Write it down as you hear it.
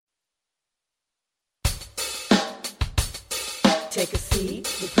Take a seed,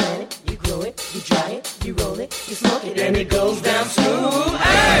 you plant it, you grow it, you dry it, you roll it, you smoke it, and it goes down smooth.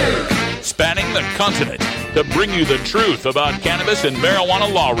 Hey! Spanning the continent to bring you the truth about cannabis and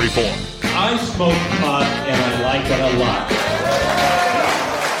marijuana law reform. I smoke pot and I like it a lot.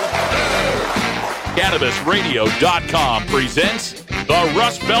 CannabisRadio.com presents The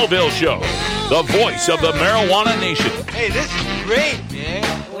Russ Belville Show, the voice of the marijuana nation. Hey, this is great,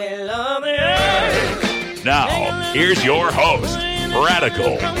 man. Well, on the earth. Now, here's your host,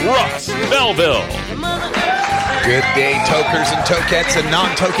 Radical Russ Belville. Good day, tokers and tokettes and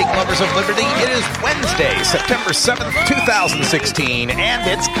non-toking lovers of liberty. It is Wednesday, September 7th, 2016, and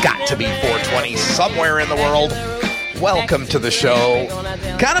it's got to be 420 somewhere in the world. Welcome to the show.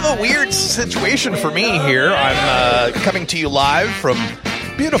 Kind of a weird situation for me here. I'm coming to you live from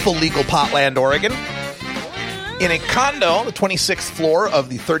beautiful legal Potland, Oregon, in a condo, the 26th floor of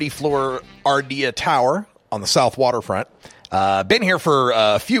the 30-floor Ardea Tower on the South Waterfront. Been here for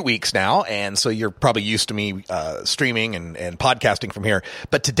a few weeks now, and so you're probably used to me streaming and podcasting from here.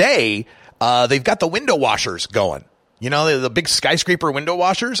 But today, they've got the window washers going. You know, the big skyscraper window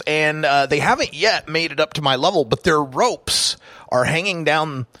washers, and they haven't yet made it up to my level, but their ropes are hanging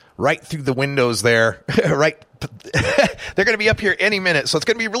down right through the windows there. Right, they're going to be up here any minute, so it's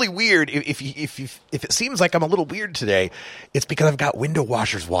going to be really weird. If it seems like I'm a little weird today, it's because I've got window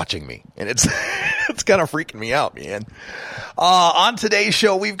washers watching me, and it's it's kind of freaking me out, man. On today's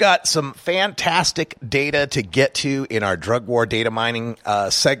show, we've got some fantastic data to get to in our drug war data mining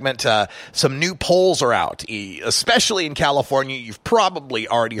segment. Some new polls are out, especially in California. You've probably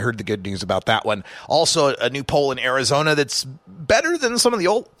already heard the good news about that one. Also, a new poll in Arizona that's better than some of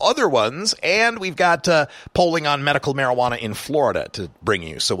the other ones. And we've got polling on medical marijuana in Florida to bring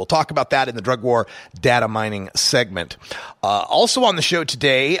you. So we'll talk about that in the drug war data mining segment. Also on the show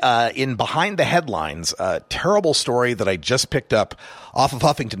today, in Behind the Headlines, a terrible story that I just picked up off of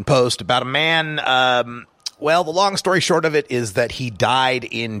Huffington Post about a man. Well, the long story short of it is that he died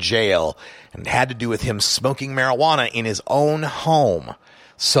in jail, and it had to do with him smoking marijuana in his own home.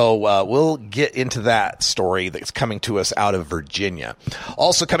 So we'll get into that story that's coming to us out of Virginia.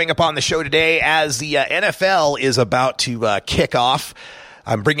 Also coming up on the show today, as the NFL is about to kick off,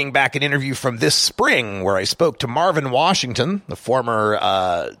 I'm bringing back an interview from this spring where I spoke to Marvin Washington, the former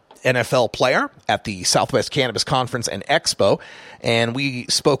NFL player at the Southwest Cannabis Conference and Expo, and we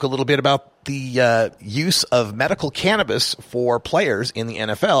spoke a little bit about the use of medical cannabis for players in the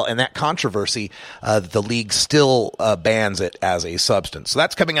NFL and that controversy. The league still bans it as a substance. So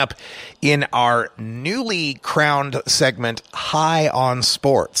that's coming up in our newly crowned segment, High on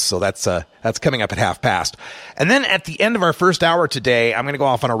Sports. So that's coming up at 1:30. And then at the end of our first hour today, I'm going to go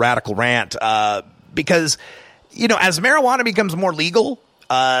off on a radical rant because, you know, as marijuana becomes more legal,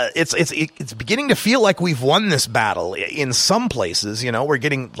 it's beginning to feel like we've won this battle in some places. You know, we're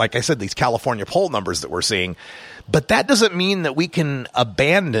getting, like I said, these California poll numbers that we're seeing, but that doesn't mean that we can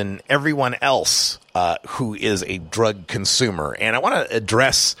abandon everyone else who is a drug consumer. And I want to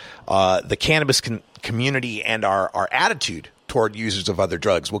address the cannabis community and our attitude toward users of other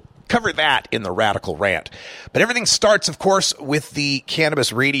drugs. We'll cover that in the radical rant. But everything starts, of course, with the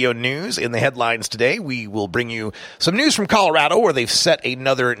cannabis radio news. In the headlines today, we will bring you some news from Colorado, where they've set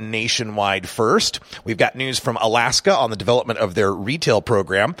another nationwide first. We've got news from Alaska on the development of their retail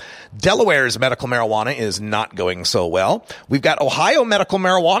program. Delaware's medical marijuana is not going so well. We've got Ohio medical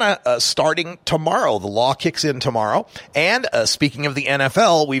marijuana starting tomorrow. The law kicks in tomorrow. And speaking of the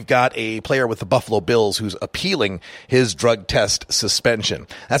NFL, we've got a player with the Buffalo Bills who's appealing his drug test suspension.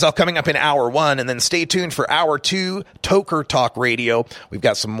 That's all coming up in hour one, and then stay tuned for hour two, Toker Talk Radio. We've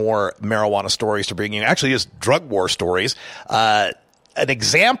got some more marijuana stories to bring you. Actually, just drug war stories. An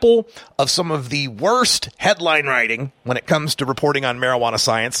example of some of the worst headline writing when it comes to reporting on marijuana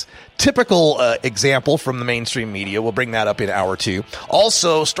science. Typical example from the mainstream media. We'll bring that up in hour two.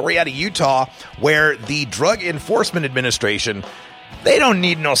 Also, story out of Utah where the Drug Enforcement Administration, they don't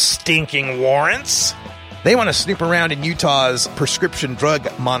need no stinking warrants. They want to snoop around in Utah's prescription drug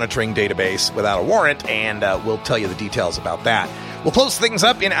monitoring database without a warrant, and we'll tell you the details about that. We'll close things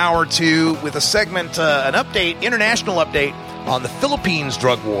up in hour two with a segment, an update, international update on the Philippines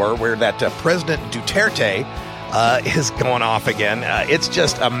drug war, where that President Duterte is going off again. It's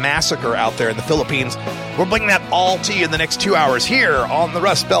just a massacre out there in the Philippines. We'll bring that all to you in the next 2 hours here on the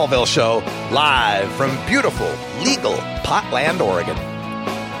Russ Belville Show, live from beautiful, legal Potland, Oregon.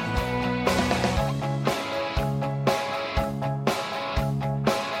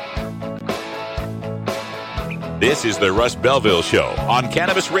 This is the Russ Belville Show on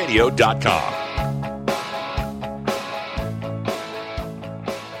CannabisRadio.com.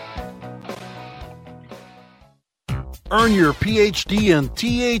 Earn your PhD in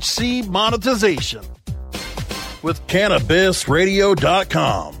THC monetization with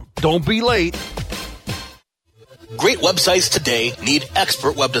CannabisRadio.com. Don't be late. Great websites today need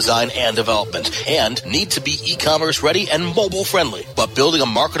expert web design and development and need to be e-commerce ready and mobile friendly. But building a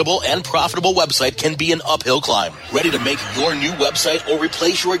marketable and profitable website can be an uphill climb. Ready to make your new website or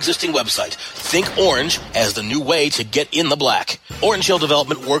replace your existing website? Think Orange as the new way to get in the black. Orange Hill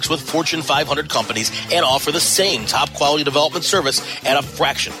Development works with Fortune 500 companies and offer the same top quality development service at a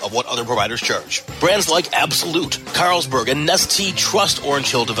fraction of what other providers charge. Brands like Absolute, Carlsberg, and Nestea trust Orange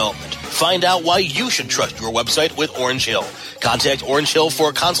Hill Development. Find out why you should trust your website with Orange Hill. Contact Orange Hill for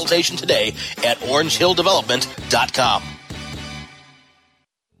a consultation today at orangehilldevelopment.com.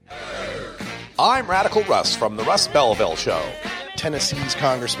 I'm Radical Russ from the Russ Belville Show. Tennessee's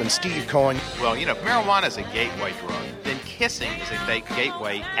Congressman Steve Cohen. Well, if marijuana is a gateway drug, then kissing is a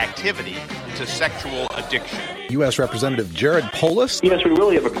gateway activity to sexual addiction. U.S. Representative Jared Polis. Yes, we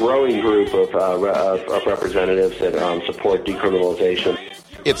really have a growing group of representatives that support decriminalization.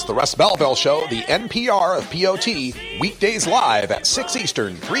 It's the Russ Belville Show, the NPR of POT, weekdays live at 6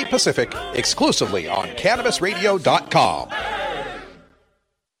 Eastern, 3 Pacific, exclusively on CannabisRadio.com.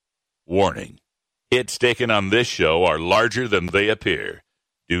 Warning. Hits taken on this show are larger than they appear.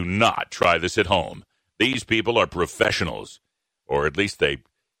 Do not try this at home. These people are professionals, or at least they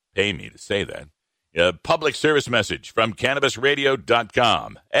pay me to say that. A public service message from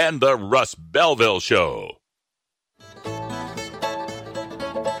CannabisRadio.com and the Russ Belville Show.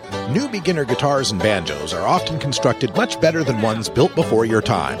 New beginner guitars and banjos are often constructed much better than ones built before your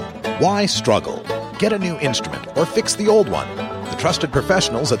time. Why struggle? Get a new instrument or fix the old one. The trusted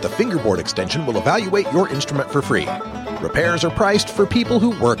professionals at the Fingerboard Extension will evaluate your instrument for free. Repairs are priced for people who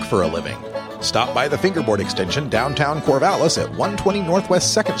work for a living. Stop by the Fingerboard Extension downtown Corvallis at 120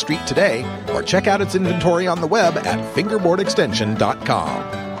 Northwest 2nd Street today or check out its inventory on the web at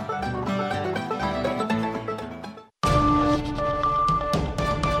fingerboardextension.com.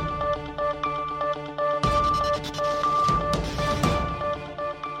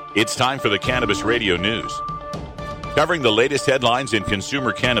 It's time for the Cannabis Radio News, covering the latest headlines in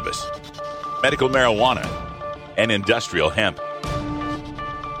consumer cannabis, medical marijuana, and industrial hemp.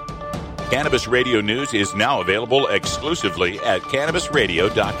 Cannabis Radio News is now available exclusively at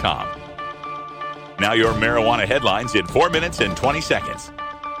CannabisRadio.com. Now your marijuana headlines in 4 minutes and 20 seconds.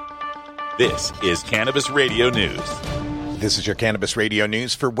 This is Cannabis Radio News. This is your Cannabis Radio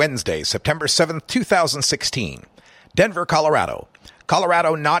News for Wednesday, September 7th, 2016. Denver, Colorado.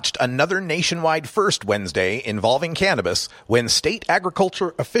 Colorado notched another nationwide first Wednesday involving cannabis when state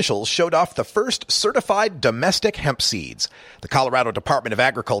agriculture officials showed off the first certified domestic hemp seeds. The Colorado Department of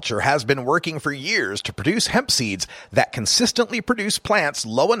Agriculture has been working for years to produce hemp seeds that consistently produce plants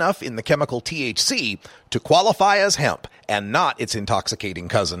low enough in the chemical THC to qualify as hemp and not its intoxicating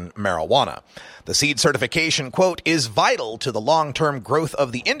cousin, marijuana. The seed certification, quote, is vital to the long-term growth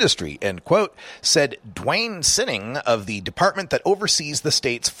of the industry, end quote, said Dwayne Sinning of the department that oversees the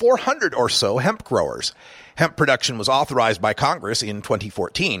state's 400 or so hemp growers. Hemp production was authorized by Congress in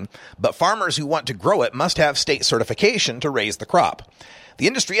 2014, but farmers who want to grow it must have state certification to raise the crop. The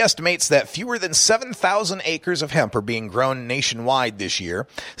industry estimates that fewer than 7,000 acres of hemp are being grown nationwide this year.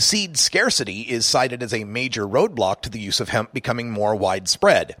 Seed scarcity is cited as a major roadblock to the use of hemp becoming more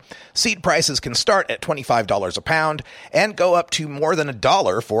widespread. Seed prices can start at $25 a pound and go up to more than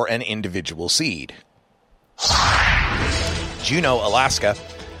 $1 for an individual seed. Juneau, Alaska.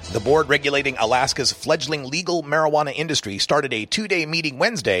 The board regulating Alaska's fledgling legal marijuana industry started a 2-day meeting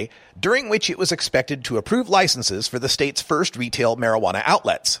Wednesday, during which it was expected to approve licenses for the state's first retail marijuana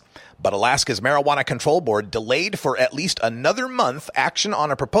outlets. But Alaska's Marijuana Control Board delayed for at least another month action on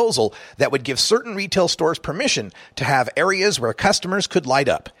a proposal that would give certain retail stores permission to have areas where customers could light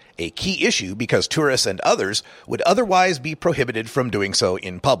up, a key issue because tourists and others would otherwise be prohibited from doing so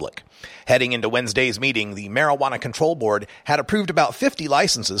in public. Heading into Wednesday's meeting, the Marijuana Control Board had approved about 50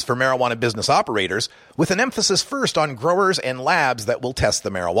 licenses for marijuana business operators, with an emphasis first on growers and labs that will test the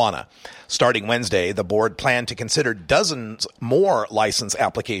marijuana. Starting Wednesday, the board planned to consider dozens more license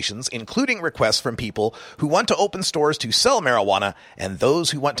applications, including requests from people who want to open stores to sell marijuana and those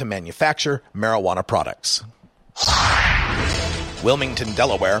who want to manufacture marijuana products. Wilmington,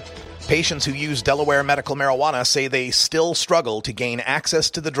 Delaware. Patients who use Delaware medical marijuana say they still struggle to gain access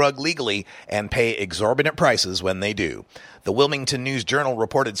to the drug legally and pay exorbitant prices when they do. The Wilmington News-Journal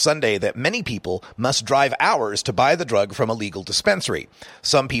reported Sunday that many people must drive hours to buy the drug from a legal dispensary.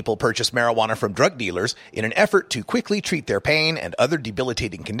 Some people purchase marijuana from drug dealers in an effort to quickly treat their pain and other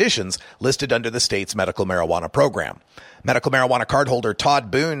debilitating conditions listed under the state's medical marijuana program. Medical marijuana cardholder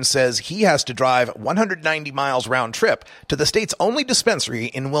Todd Boone says he has to drive 190 miles round trip to the state's only dispensary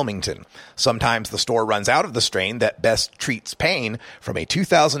in Wilmington. Sometimes the store runs out of the strain that best treats pain from a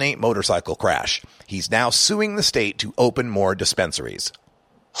 2008 motorcycle crash. He's now suing the state to open more dispensaries.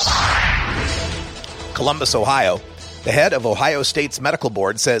 Columbus, Ohio. The head of Ohio State's medical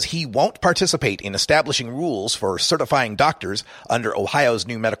board says he won't participate in establishing rules for certifying doctors under Ohio's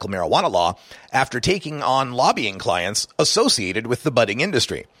new medical marijuana law after taking on lobbying clients associated with the budding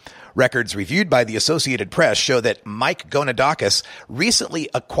industry. Records reviewed by the Associated Press show that Mike Gonadakis recently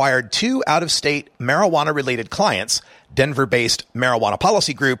acquired 2 out-of-state marijuana-related clients, Denver-based Marijuana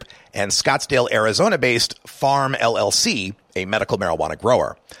Policy Group and Scottsdale, Arizona-based Farm LLC, a medical marijuana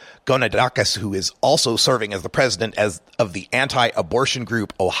grower. Gonadakis, who is also serving as the president of the anti-abortion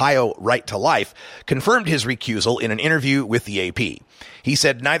group Ohio Right to Life, confirmed his recusal in an interview with the AP. He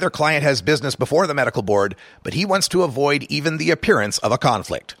said neither client has business before the medical board, but he wants to avoid even the appearance of a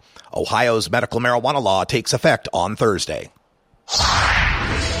conflict. Ohio's medical marijuana law takes effect on Thursday.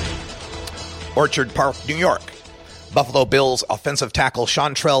 Orchard Park, New York. Buffalo Bills offensive tackle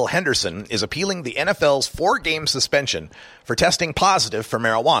Chantrell Henderson is appealing the NFL's 4-game suspension for testing positive for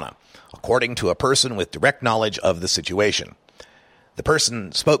marijuana, according to a person with direct knowledge of the situation. The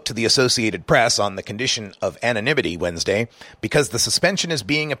person spoke to the Associated Press on the condition of anonymity Wednesday because the suspension is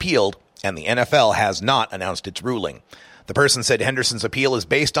being appealed and the NFL has not announced its ruling. The person said Henderson's appeal is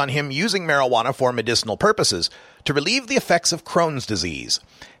based on him using marijuana for medicinal purposes to relieve the effects of Crohn's disease.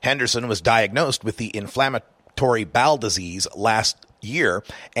 Henderson was diagnosed with the inflammatory bowel disease last year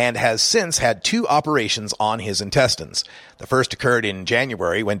and has since had 2 operations on his intestines. The first occurred in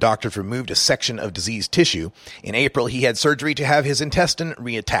January when doctors removed a section of diseased tissue. In April, he had surgery to have his intestine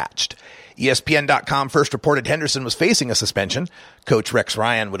reattached. ESPN.com first reported Henderson was facing a suspension. Coach Rex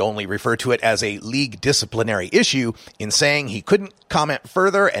Ryan would only refer to it as a league disciplinary issue in saying he couldn't comment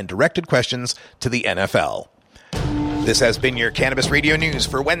further and directed questions to the NFL. This has been your Cannabis Radio News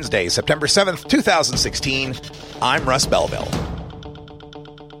for Wednesday, September 7th, 2016. I'm Russ Belville.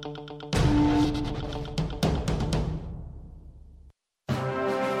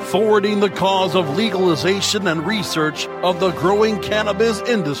 Forwarding the cause of legalization and research of the growing cannabis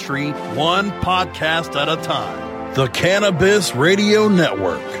industry, one podcast at a time. The Cannabis Radio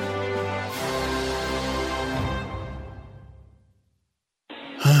Network.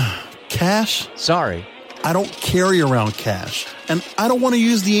 Cash? Sorry. I don't carry around cash, and I don't want to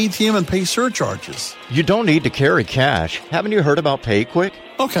use the ATM and pay surcharges. You don't need to carry cash. Haven't you heard about PayQuick?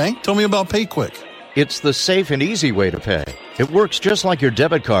 Okay, tell me about PayQuick. It's the safe and easy way to pay. It works just like your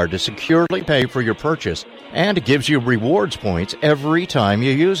debit card to securely pay for your purchase, and it gives you rewards points every time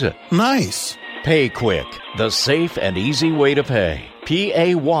you use it. Nice. PayQuick, the safe and easy way to pay.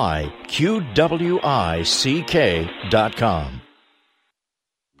 PayQuick.com.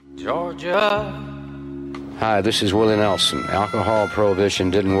 Georgia. Hi, this is Willie Nelson. Alcohol prohibition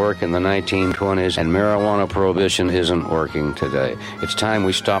didn't work in the 1920s, and marijuana prohibition isn't working today. It's time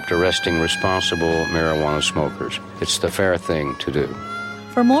we stopped arresting responsible marijuana smokers. It's the fair thing to do.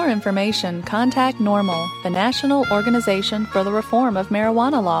 For more information, contact NORML, the National Organization for the Reform of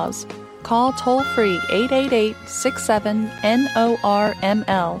Marijuana Laws. Call toll-free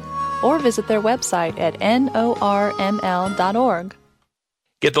 888-67-NORML or visit their website at norml.org.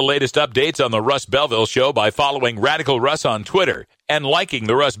 Get the latest updates on the Russ Belville Show by following Radical Russ on Twitter and liking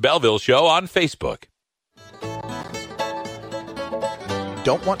the Russ Belville Show on Facebook.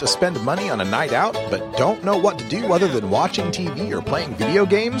 Don't want to spend money on a night out, but don't know what to do other than watching TV or playing video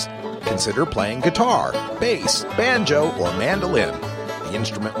games? Consider playing guitar, bass, banjo, or mandolin. The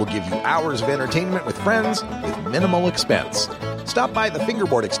instrument will give you hours of entertainment with friends with minimal expense. Stop by the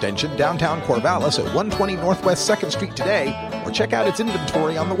Fingerboard Extension, downtown Corvallis at 120 Northwest 2nd Street today, or check out its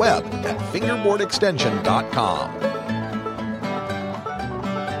inventory on the web at fingerboardextension.com.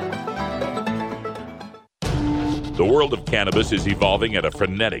 The world of cannabis is evolving at a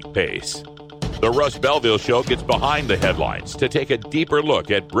frenetic pace. The Russ Belville Show gets behind the headlines to take a deeper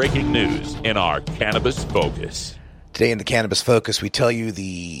look at breaking news in our Cannabis Focus. Today in the Cannabis Focus, we tell you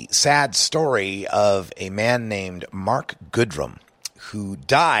the sad story of a man named Mark Goodrum, who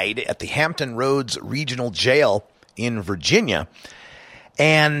died at the Hampton Roads Regional Jail in Virginia.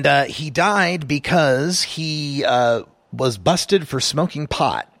 And he died because he was busted for smoking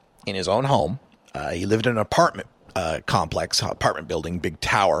pot in his own home. He lived in an apartment complex, apartment building, big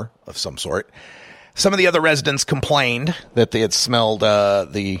tower of some sort. Some of the other residents complained that they had smelled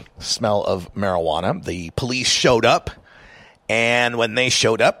the smell of marijuana. The police showed up, and when they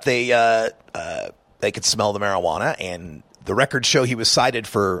showed up, they could smell the marijuana, and the records show he was cited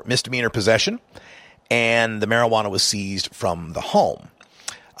for misdemeanor possession, and the marijuana was seized from the home.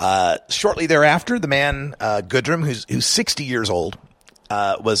 Shortly thereafter, the man, Goodrum, who's 60 years old,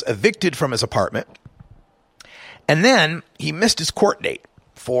 was evicted from his apartment, and then he missed his court date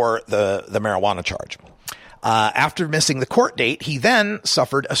for the marijuana charge. After missing the court date, he then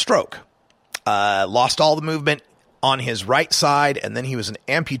suffered a stroke, lost all the movement on his right side, and then he was an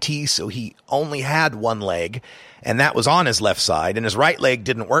amputee, so he only had one leg, and that was on his left side, and his right leg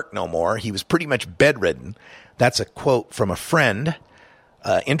didn't work no more. He was pretty much bedridden. That's a quote from a friend,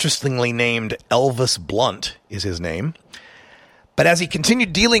 interestingly named Elvis Blunt is his name. But as he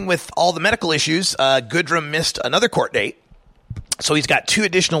continued dealing with all the medical issues, Goodrum missed another court date. So he's got 2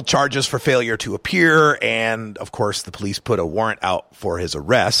 additional charges for failure to appear, and of course the police put a warrant out for his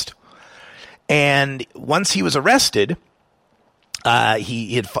arrest. And once he was arrested,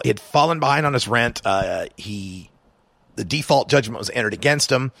 he had fallen behind on his rent. The default judgment was entered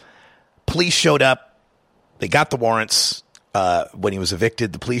against him. Police showed up. They got the warrants. When he was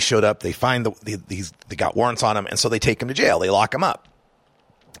evicted, the police showed up. They find they got warrants on him, and so they take him to jail. They lock him up.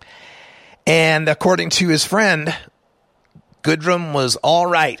 And according to his friend, Goodrum was all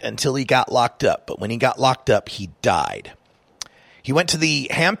right until he got locked up. But when he got locked up, he died. He went to the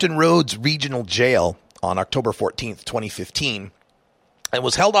Hampton Roads Regional Jail on October 14th, 2015, and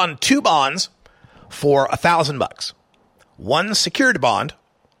was held on 2 bonds for $1,000. 1 secured bond,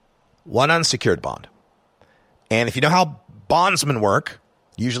 1 unsecured bond. And if you know how bondsmen work,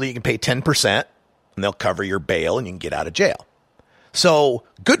 usually you can pay 10% and they'll cover your bail and you can get out of jail. So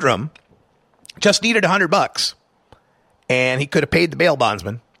Goodrum just needed $100 and he could have paid the bail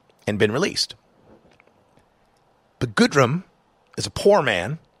bondsman and been released. But Goodrum is a poor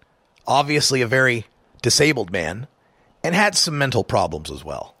man, obviously a very disabled man, and had some mental problems as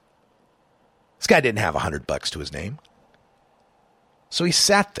well. This guy didn't have $100 to his name. So he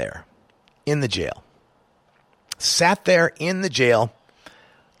sat there in the jail.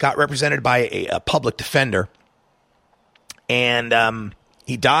 Got represented by a public defender, and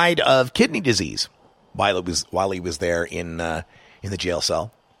he died of kidney disease while he was there in the jail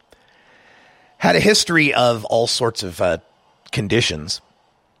cell. Had a history of all sorts of conditions.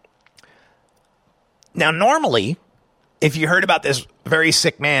 Now, normally, if you heard about this very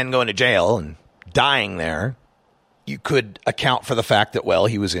sick man going to jail and dying there, you could account for the fact that, well,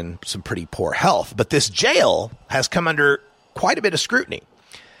 he was in some pretty poor health. But this jail has come under quite a bit of scrutiny.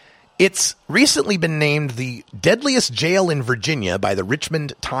 It's recently been named the deadliest jail in Virginia by the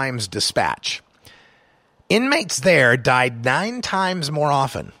Richmond Times-Dispatch. Inmates there died 9 times more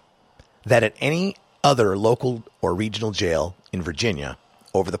often than at any other local or regional jail in Virginia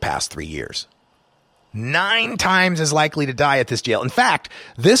over the past 3 years. 9 times as likely to die at this jail. In fact,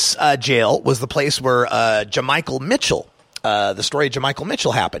 this jail was the place where Jamichael Mitchell, the story of Jamichael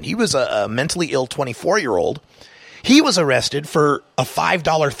Mitchell happened. He was a mentally ill 24-year-old. He was arrested for a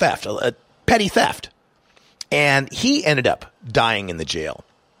 $5 theft, a petty theft. And he ended up dying in the jail.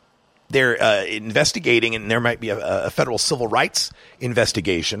 They're investigating, and there might be a federal civil rights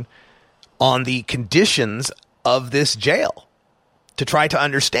investigation on the conditions of this jail to try to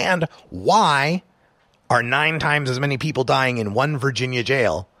understand why are 9 times as many people dying in one Virginia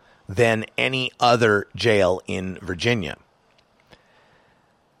jail than any other jail in Virginia.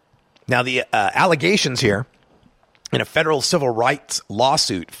 Now, the allegations here in a federal civil rights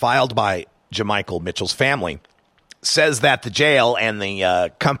lawsuit filed by Jamichael Mitchell's family says that the jail and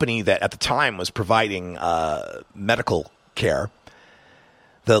the company that at the time was providing medical care,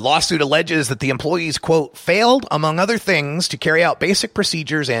 the lawsuit alleges that the employees, quote, failed, among other things, to carry out basic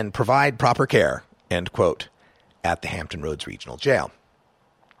procedures and provide proper care, end quote, at the Hampton Roads Regional Jail.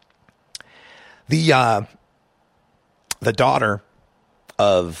 The daughter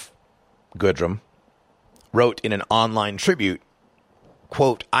of Goodrum wrote in an online tribute,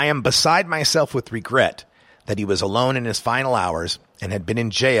 quote, I am beside myself with regret that he was alone in his final hours and had been in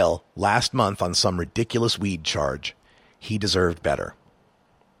jail last month on some ridiculous weed charge. He deserved better.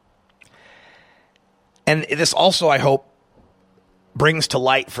 And this also, I hope, brings to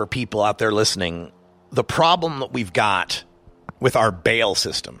light for people out there listening the problem that we've got with our bail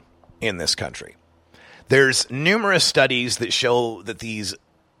system in this country. There's numerous studies that show that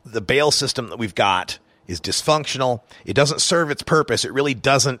the bail system that we've got is dysfunctional. It doesn't serve its purpose. It really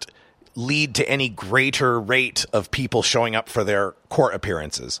doesn't lead to any greater rate of people showing up for their court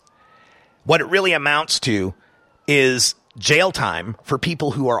appearances. What it really amounts to is jail time for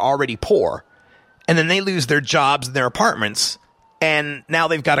people who are already poor and then they lose their jobs and their apartments, and now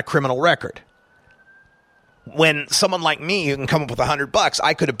they've got a criminal record. When someone like me who can come up with $100,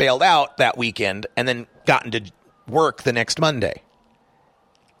 I could have bailed out that weekend and then gotten to work the next Monday.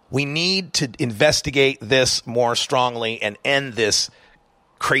 We need to investigate this more strongly and end this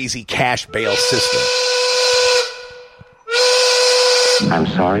crazy cash bail system. I'm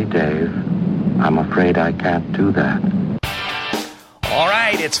sorry, Dave. I'm afraid I can't do that. All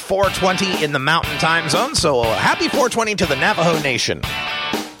right, it's 4:20 in the Mountain Time Zone, so happy 4:20 to the Navajo Nation.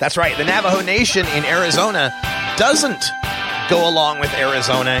 That's right, the Navajo Nation in Arizona doesn't go along with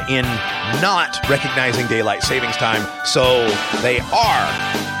Arizona in not recognizing daylight savings time, so they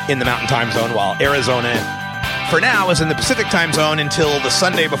are in the Mountain Time Zone, while Arizona, for now, is in the Pacific Time Zone until the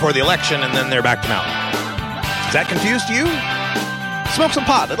Sunday before the election, and then they're back to Mountain. Is that confused you? Smoke some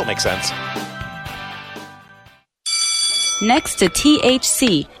pot, it'll make sense. Next to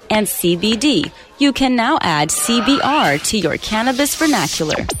THC and CBD, you can now add CBR to your cannabis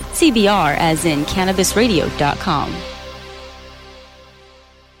vernacular. CBR as in CannabisRadio.com.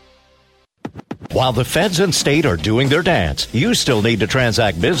 While the feds and state are doing their dance, you still need to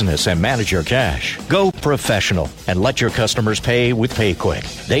transact business and manage your cash. Go professional and let your customers pay with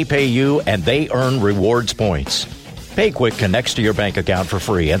PayQuick. They pay you and they earn rewards points. PayQuick connects to your bank account for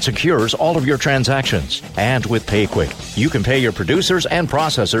free and secures all of your transactions. And with PayQuick, you can pay your producers and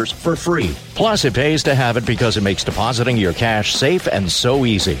processors for free. Plus, it pays to have it because it makes depositing your cash safe and so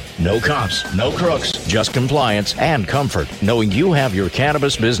easy. No cops, no crooks, just compliance and comfort, knowing you have your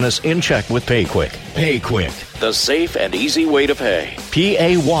cannabis business in check with PayQuick. PayQuick, the safe and easy way to pay.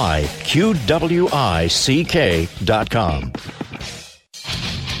 PayQuick.com.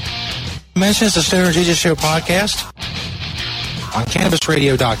 Mentions the Stoner Jesus Show podcast on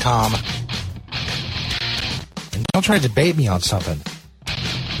CannabisRadio.com. And don't try to debate me on something.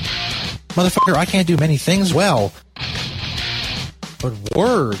 Motherfucker, I can't do many things well, but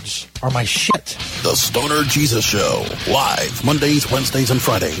words are my shit. The Stoner Jesus Show, live Mondays, Wednesdays, and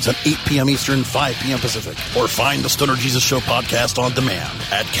Fridays at 8 p.m. Eastern, 5 p.m. Pacific. Or find the Stoner Jesus Show podcast on demand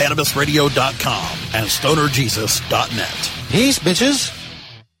at CannabisRadio.com and StonerJesus.net. Peace, bitches.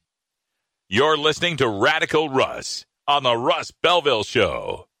 You're listening to Radical Russ on the Russ Belville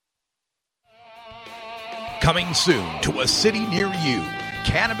Show. Coming soon to a city near you,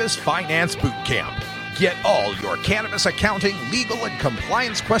 Cannabis Finance Boot Camp. Get all your cannabis accounting, legal, and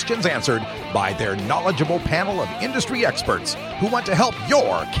compliance questions answered by their knowledgeable panel of industry experts who want to help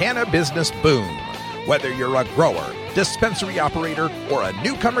your cannabis boom. Whether you're a grower, dispensary operator, or a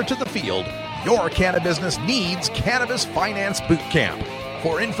newcomer to the field, your cannabis needs Cannabis Finance Boot Camp.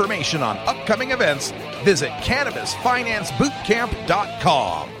 For information on upcoming events, visit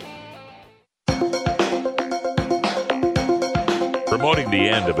CannabisFinanceBootCamp.com. Promoting the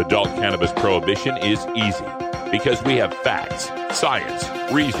end of adult cannabis prohibition is easy because we have facts, science,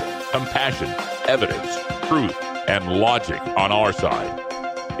 reason, compassion, evidence, truth, and logic on our side.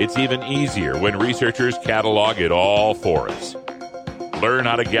 It's even easier when researchers catalog it all for us. Learn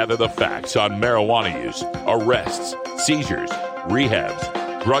how to gather the facts on marijuana use, arrests, seizures,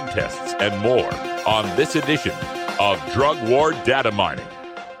 rehabs, drug tests, and more on this edition of Drug War Data Mining.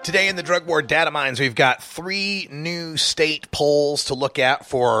 Today in the Drug War Data Mines, we've got 3 new state polls to look at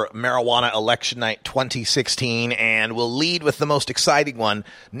for marijuana election night 2016, and we'll lead with the most exciting one.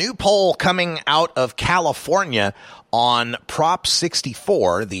 New poll coming out of California on Prop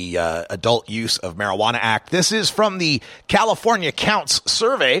 64, the Adult Use of Marijuana Act. This is from the California Counts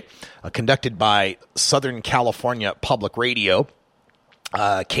survey conducted by Southern California Public Radio,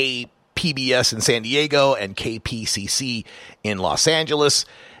 KPBS in San Diego, and KPCC in Los Angeles,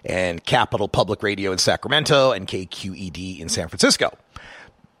 and Capital Public Radio in Sacramento, and KQED in San Francisco.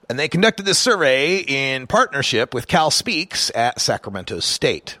 And they conducted this survey in partnership with Cal Speaks at Sacramento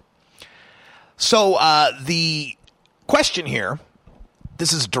State. So the question here,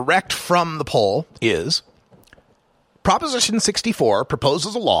 this is direct from the poll, is Proposition 64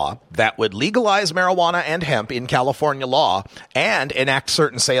 proposes a law that would legalize marijuana and hemp in California law and enact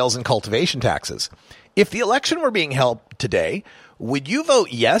certain sales and cultivation taxes. If the election were being held today, would you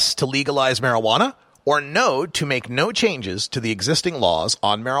vote yes to legalize marijuana or no to make no changes to the existing laws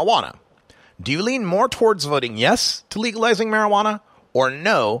on marijuana? Do you lean more towards voting yes to legalizing marijuana or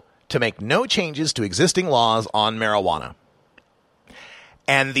no to make no changes to existing laws on marijuana?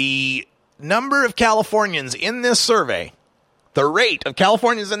 And the number of Californians in this survey, the rate of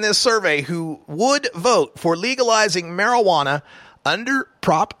Californians in this survey who would vote for legalizing marijuana under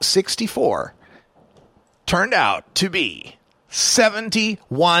Prop 64 turned out to be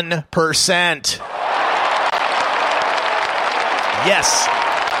 71%. Yes,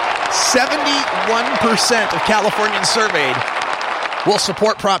 71% of Californians surveyed will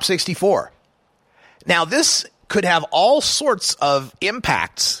support Prop 64. Now, this could have all sorts of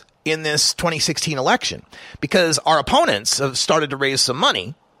impacts in this 2016 election because our opponents have started to raise some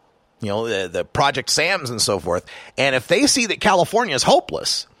money, the Project Sams and so forth. And if they see that California is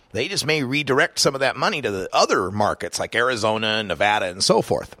hopeless, they just may redirect some of that money to the other markets like Arizona, Nevada, and so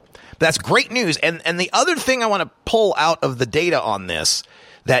forth. But that's great news. And the other thing I want to pull out of the data on this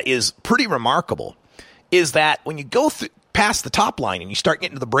that is pretty remarkable is that when you go past the top line and you start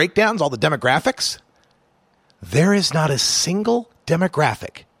getting to the breakdowns, all the demographics, there is not a single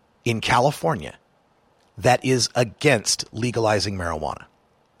demographic in California that is against legalizing marijuana.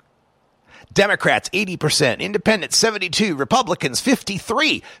 Democrats, 80%, Independents, 72%, Republicans,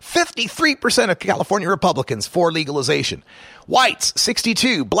 53%. 53% of California Republicans for legalization. Whites,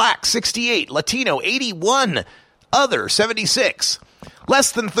 62%, Blacks, 68%, Latino, 81%, other, 76%.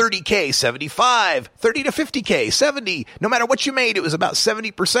 Less than 30K, 75%, 30 to 50K, 70%. No matter what you made, it was about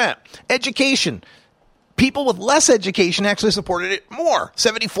 70%. Education. People with less education actually supported it more,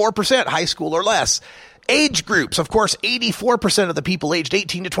 74%, high school or less. Age groups, of course, 84% of the people aged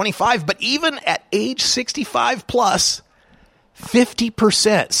 18 to 25, but even at age 65 plus,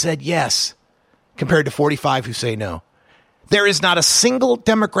 50% said yes, compared to 45 who say no. There is not a single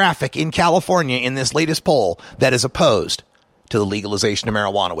demographic in California in this latest poll that is opposed to the legalization of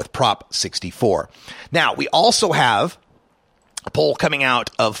marijuana with Prop 64. Now, we also have a poll coming out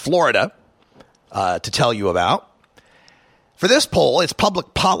of Florida to tell you about. For this poll, it's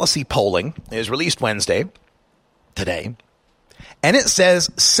public policy polling. It was released Wednesday, today, and it says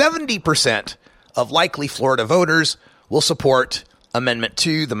 70% of likely Florida voters will support Amendment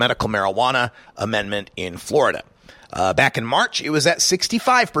 2, the medical marijuana amendment in Florida. Back in March, it was at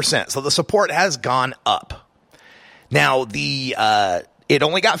 65%, so the support has gone up. Now, it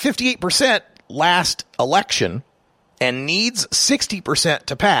only got 58% last election and needs 60%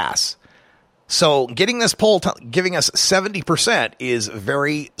 to pass. So getting this poll giving us 70% is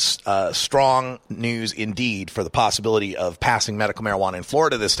very strong news indeed for the possibility of passing medical marijuana in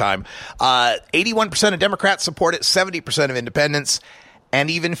Florida this time. 81% of Democrats support it, 70% of independents, and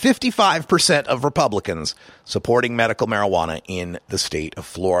even 55% of Republicans supporting medical marijuana in the state of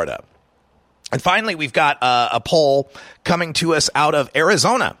Florida. And finally, we've got a poll coming to us out of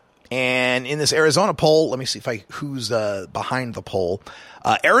Arizona. And in this Arizona poll, let me see who's behind the poll.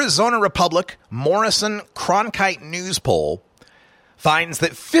 Arizona Republic Morrison Cronkite News poll finds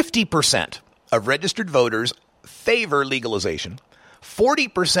that 50% of registered voters favor legalization,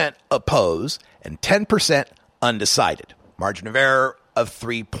 40% oppose, and 10% undecided. Margin of error of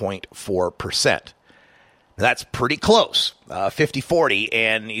 3.4%. That's pretty close, 50-40,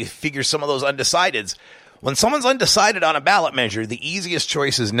 and you figure some of those undecideds. When someone's undecided on a ballot measure, the easiest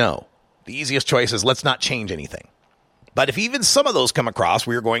choice is no. The easiest choice is let's not change anything. But if even some of those come across,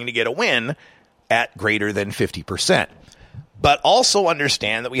 we're going to get a win at greater than 50%. But also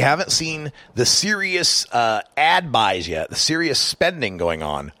understand that we haven't seen the serious ad buys yet, the serious spending going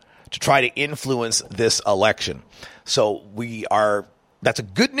on to try to influence this election. So that's a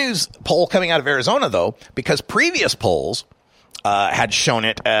good news poll coming out of Arizona, though, because previous polls had shown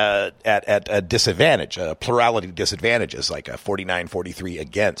it at a disadvantage, a plurality disadvantages, like a 49-43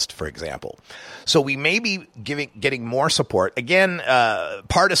 against, for example. So we may be getting more support. Again,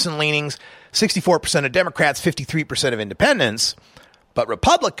 partisan leanings, 64% of Democrats, 53% of independents, but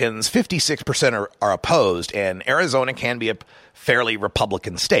Republicans, 56% are opposed, and Arizona can be a fairly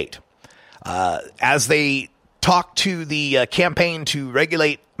Republican state. As they talk to the campaign to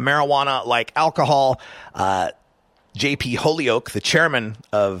regulate marijuana like alcohol, J.P. Holyoke, the chairman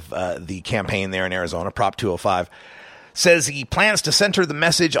of the campaign there in Arizona, Prop 205, says he plans to center the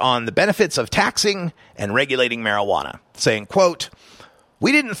message on the benefits of taxing and regulating marijuana, saying, quote,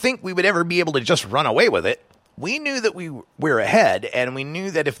 "We didn't think we would ever be able to just run away with it. We knew that we were ahead, and we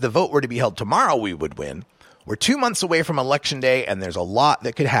knew that if the vote were to be held tomorrow, we would win. We're 2 months away from Election Day, and there's a lot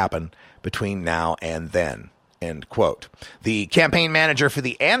that could happen between now and then." End quote. The campaign manager for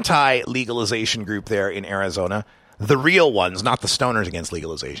the anti-legalization group there in Arizona, the real ones, not the stoners against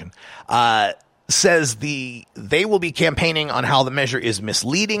legalization, says they will be campaigning on how the measure is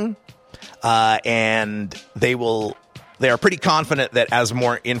misleading, and they are pretty confident that as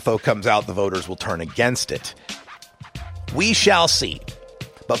more info comes out, the voters will turn against it. We shall see.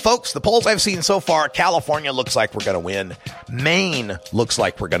 But folks, the polls I've seen so far, California looks like we're going to win. Maine looks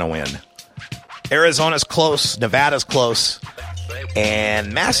like we're going to win. Arizona's close, Nevada's close,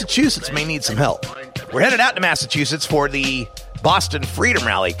 and Massachusetts may need some help. We're headed out to Massachusetts for the Boston Freedom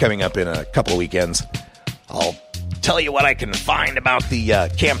Rally coming up in a couple of weekends. I'll tell you what I can find about the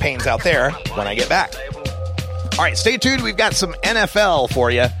campaigns out there when I get back. All right, stay tuned. We've got some NFL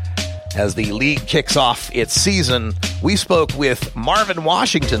for you as the league kicks off its season. We spoke with Marvin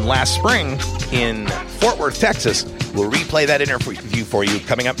Washington last spring in Fort Worth, Texas. We'll replay that interview for you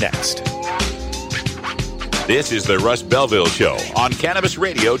coming up next. This is the Russ Belville Show on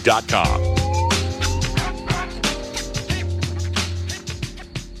CannabisRadio.com.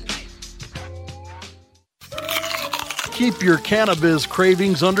 Keep your cannabis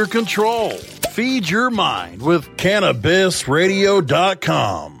cravings under control. Feed your mind with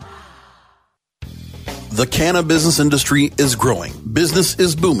CannabisRadio.com. The cannabis industry is growing. Business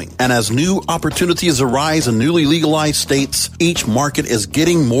is booming. And as new opportunities arise in newly legalized states, each market is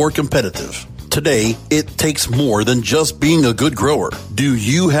getting more competitive. Today, it takes more than just being a good grower. Do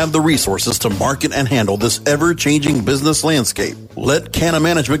you have the resources to market and handle this ever-changing business landscape? Let Canna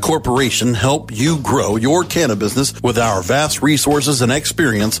Management Corporation help you grow your canna business with our vast resources and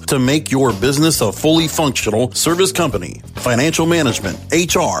experience to make your business a fully functional service company. Financial management,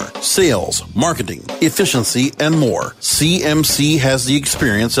 HR, sales, marketing, efficiency, and more. CMC has the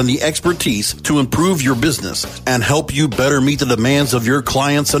experience and the expertise to improve your business and help you better meet the demands of your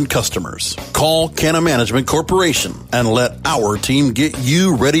clients and customers. Call Canna Management Corporation and let our team get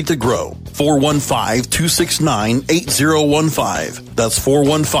you ready to grow. 415-269-8015. That's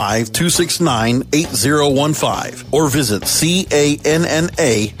 415-269-8015. Or visit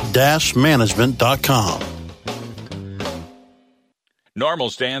canna-management.com.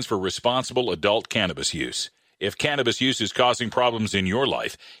 NORMAL stands for Responsible Adult Cannabis Use. If cannabis use is causing problems in your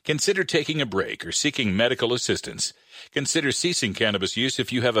life, consider taking a break or seeking medical assistance. Consider ceasing cannabis use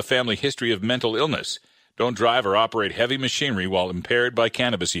if you have a family history of mental illness. Don't drive or operate heavy machinery while impaired by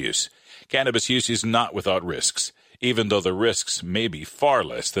cannabis use. Cannabis use is not without risks, even though the risks may be far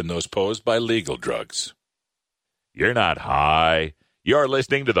less than those posed by legal drugs. You're not high. You're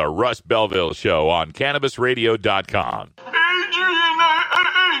listening to the Russ Belville Show on CannabisRadio.com. Adrian,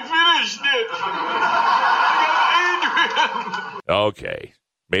 I finished it. Adrian. Okay,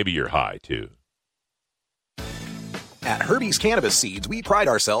 maybe you're high, too. At Herbie's Cannabis Seeds, we pride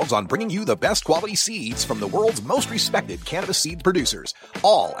ourselves on bringing you the best quality seeds from the world's most respected cannabis seed producers,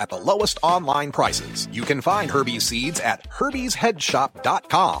 all at the lowest online prices. You can find Herbie's Seeds at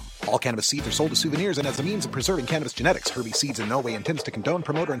herbiesheadshop.com. All cannabis seeds are sold as souvenirs and as a means of preserving cannabis genetics. Herbie's Seeds in no way intends to condone,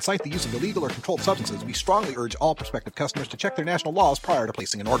 promote, or incite the use of illegal or controlled substances. We strongly urge all prospective customers to check their national laws prior to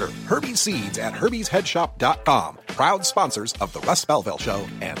placing an order. Herbie's Seeds at herbiesheadshop.com. Proud sponsors of the Russ Belville Show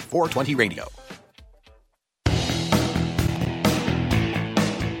and 420 Radio.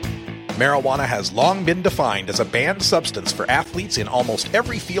 Marijuana has long been defined as a banned substance for athletes in almost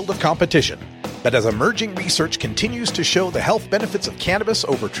every field of competition. But as emerging research continues to show the health benefits of cannabis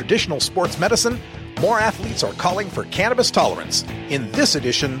over traditional sports medicine, more athletes are calling for cannabis tolerance in this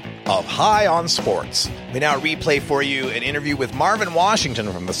edition of High on Sports. We now replay for you an interview with Marvin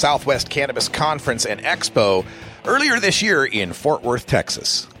Washington from the Southwest Cannabis Conference and Expo earlier this year in Fort Worth,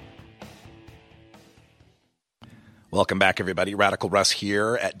 Texas. Welcome back, everybody. Radical Russ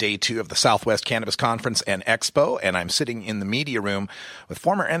here at day 2 of the Southwest Cannabis Conference and Expo, and I'm sitting in the media room with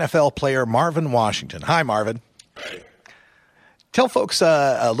former NFL player Marvin Washington. Hi, Marvin. Hi. Tell folks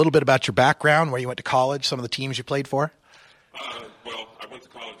a little bit about your background, where you went to college, some of the teams you played for. Well, I went to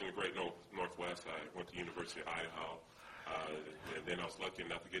college in the great Northwest. I went to the University of Idaho, and then I was lucky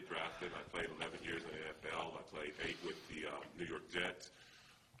enough to get drafted. I played 11 years in the NFL. I played 8 with the New York Jets.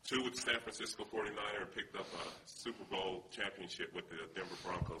 2 with the San Francisco 49er, and picked up a Super Bowl championship with the Denver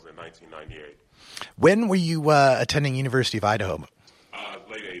Broncos in 1998. When were you attending University of Idaho?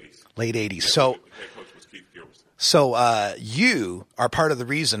 Late 80s. Late 80s. Yeah, so, the head coach was Keith Gilbertson. So you are part of the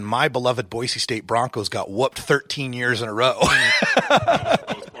reason my beloved Boise State Broncos got whooped 13 years in a row. I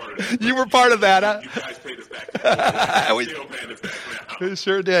was part of that. You were part of that, huh? You guys paid us back. Still paying us back now. We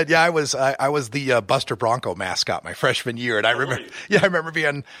sure did. Yeah, I was the Buster Bronco mascot my freshman year, and I remember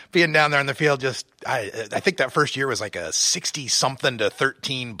being down there on the field. I think that first year was like a 60-something to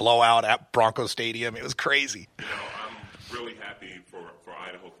 13 blowout at Bronco Stadium. It was crazy. You know, I'm really happy for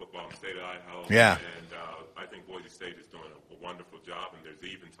Idaho football, the state of Idaho. Yeah. And I think Boise State is doing a wonderful job, and there's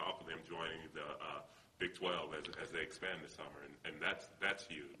even talk of them joining the Big 12 as they expand this summer, and that's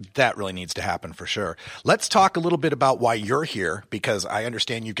huge. That really needs to happen for sure. Let's talk a little bit about why you're here, because I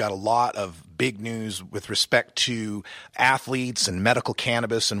understand you've got a lot of big news with respect to athletes and medical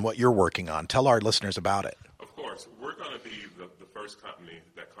cannabis and what you're working on. Tell our listeners about it. Of course. We're going to be the first company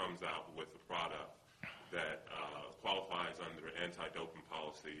that comes out with a product that qualifies under anti-doping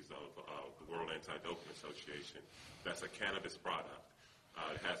policies of the World Anti-Doping Association. That's a cannabis product.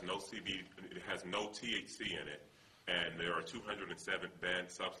 It has no THC in it. and there are 207 banned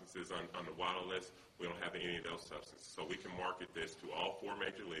substances on the wild list. We don't have any of those substances. So we can market this to all 4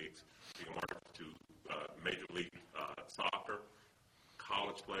 major leagues. We can market it to Major League Soccer,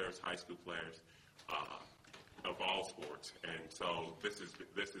 college players, high school players, of all sports. And so this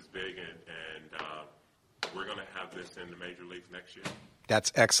is big, and we're going to have this in the major leagues next year.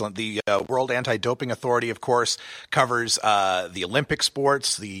 That's excellent. The World Anti-Doping Authority, of course, covers the Olympic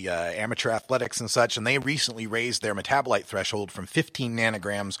sports, the amateur athletics and such, and they recently raised their metabolite threshold from 15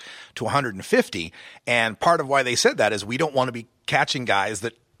 nanograms to 150. And part of why they said that is we don't want to be catching guys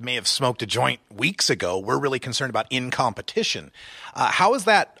that may have smoked a joint weeks ago. We're really concerned about in competition. How is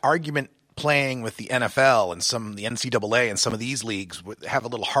that argument playing with the NFL and the NCAA and some of these leagues have a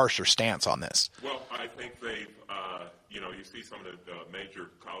little harsher stance on this? Well, I think they've, you see some of the major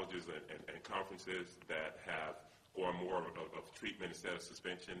colleges and conferences that have gone more of treatment instead of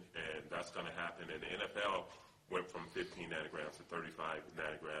suspension, and that's going to happen. And the NFL went from 15 nanograms to 35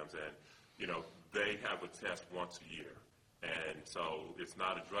 nanograms, and, they have a test once a year. And so it's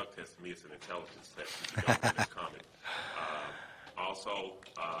not a drug test. To me, it's an intelligence test. You don't know it's coming. Also,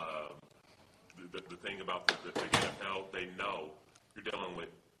 the thing about the NFL, they know you're dealing with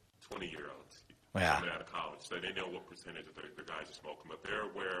 20-year-olds coming out of college. So they know what percentage of the guys are smoking. But they're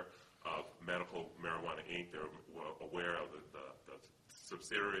aware of Medical Marijuana Inc. They're aware of the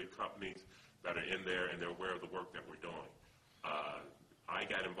subsidiary companies that are in there, and they're aware of the work that we're doing. I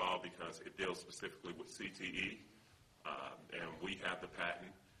got involved because it deals specifically with CTE. And we have the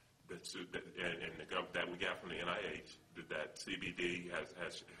patent that we got from the NIH that CBD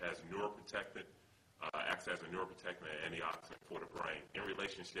has neuroprotectant, acts as a neuroprotectant and antioxidant for the brain in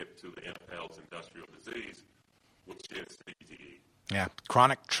relationship to the NFL's industrial disease, which is CTE. Yeah,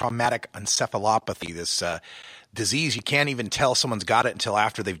 chronic traumatic encephalopathy, this disease you can't even tell someone's got it until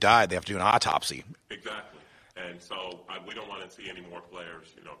after they've died. They have to do an autopsy. Exactly. And so we don't want to see any more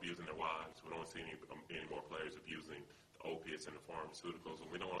players, abusing their wives. We don't want to see any more players abusing opiates and the pharmaceuticals,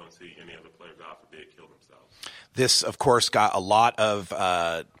 and we don't want to see any other player, God forbid, kill themselves. This, of course, got a lot of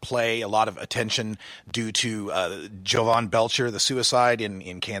play, a lot of attention due to Jovan Belcher, the suicide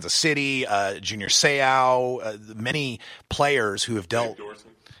in Kansas City, Junior Seau, many players who have dealt.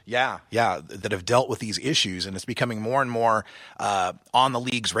 That have dealt with these issues, and it's becoming more and more on the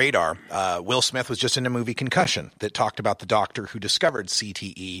league's radar. Will Smith was just in a movie, Concussion, that talked about the doctor who discovered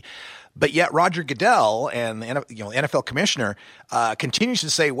CTE. But yet Roger Goodell and the NFL commissioner continues to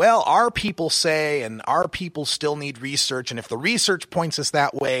say, well, our people say, and our people still need research, and if the research points us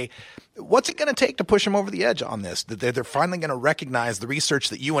that way, what's it going to take to push them over the edge on this? That they're finally going to recognize the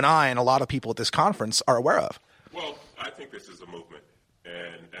research that you and I and a lot of people at this conference are aware of. Well, I think this is a movement.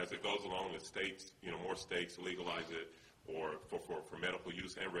 And as it goes along, the states, more states legalize it or for medical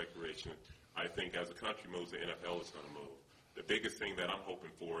use and recreation. I think as the country moves, the NFL is going to move. The biggest thing that I'm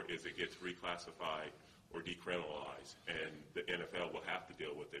hoping for is it gets reclassified or decriminalized, and the NFL will have to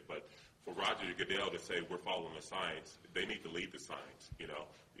deal with it. But for Roger Goodell to say we're following the science, they need to lead the science,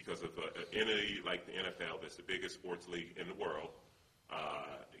 because if an entity like the NFL, that's the biggest sports league in the world,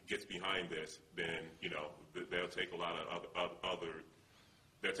 gets behind this, then, they'll take a lot of other.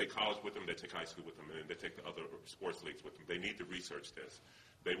 They'll take college with them, they take high school with them, and then they take the other sports leagues with them. They need to research this.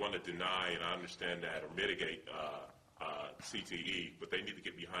 They want to deny, and I understand that, or mitigate CTE, but they need to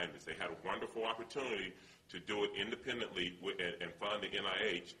get behind this. They had a wonderful opportunity to do it independently and fund the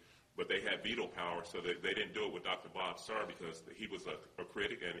NIH, but they had veto power, so that they didn't do it with Dr. Bob Stern because he was a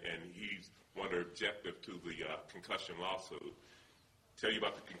critic, and he's one of the objective to the concussion lawsuit. Tell you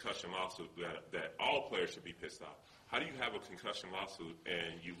about the concussion lawsuit that all players should be pissed off. How do you have a concussion lawsuit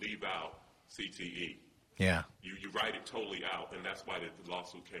and you leave out CTE? Yeah. You write it totally out, and that's why the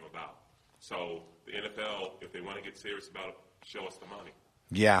lawsuit came about. So the NFL, if they want to get serious about it, show us the money.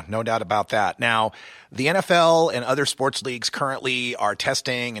 Yeah, no doubt about that. Now, the NFL and other sports leagues currently are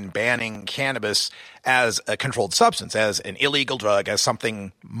testing and banning cannabis as a controlled substance, as an illegal drug, as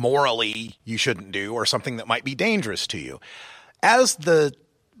something morally you shouldn't do or something that might be dangerous to you. As the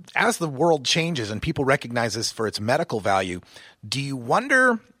world changes and people recognize this for its medical value, do you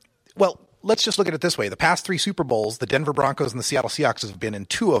wonder, well, let's just look at it this way. The past 3 Super Bowls, the Denver Broncos and the Seattle Seahawks have been in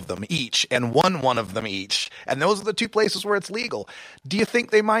 2 of them each and won 1 of them each. And those are the 2 places where it's legal. Do you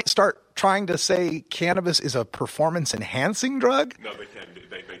think they might start trying to say cannabis is a performance-enhancing drug? No, they can't do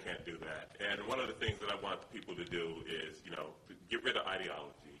that. And one of the things that I want people to do is, get rid of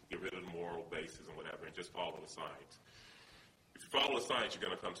ideology, get rid of the moral basis and whatever, and just follow the science. If you follow the science, you're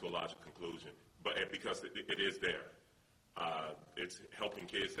going to come to a logical conclusion, but because it is there. It's helping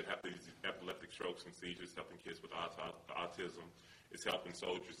kids that have these epileptic strokes and seizures, helping kids with autism. It's helping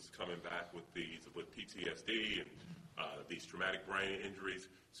soldiers coming back with PTSD and these traumatic brain injuries.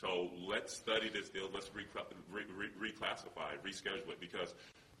 So let's study this deal. Let's reclassify it, reschedule it, because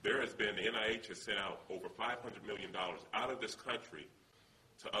there has been, the NIH has sent out over $500 million out of this country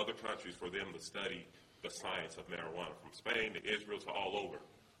to other countries for them to study the science of marijuana, from Spain to Israel to all over.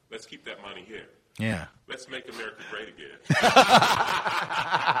 Let's keep that money here. Yeah. Let's make America great again.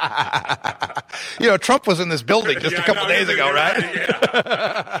 Trump was in this building just a couple days ago, right?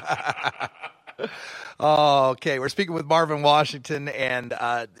 Yeah. Okay, we're speaking with Marvin Washington, and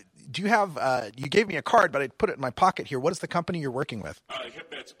do you have? You gave me a card, but I put it in my pocket here. What is the company you're working with?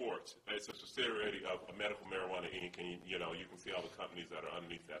 HipMed Sports. It's a subsidiary of Medical Marijuana Inc., and you can see all the companies that are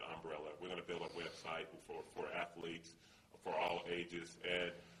underneath that umbrella. We're going to build a website for athletes, for all ages,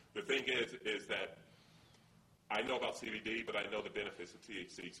 and the thing is that I know about CBD, but I know the benefits of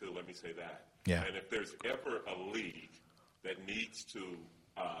THC too. Let me say that. Yeah. And if there's ever a league that needs to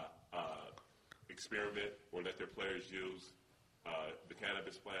experiment or let their players use the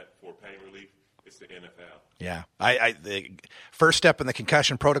cannabis plant for pain relief, it's the NFL. Yeah. The first step in the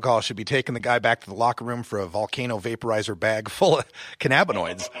concussion protocol should be taking the guy back to the locker room for a volcano vaporizer bag full of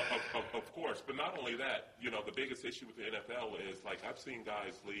cannabinoids. Of course, but not only that, the biggest issue with the NFL is, I've seen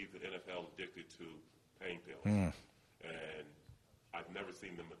guys leave the NFL addicted to pain pills, and I've never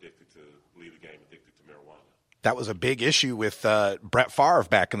seen them leave the game addicted to marijuana. That was a big issue with Brett Favre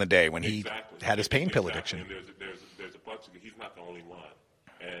back in the day when he had his pain pill addiction. And there's a bunch of, he's not the only one.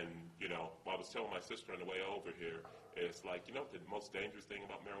 And, I was telling my sister on the way over here, it's like, the most dangerous thing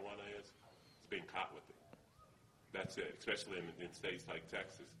about marijuana is being caught with it. That's it, especially in states like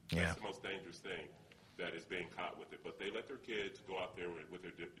Texas. That's the most dangerous thing, that is being caught with it. But they let their kids go out there with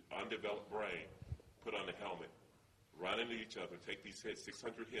their undeveloped brain, put on a helmet, run into each other, take these hits,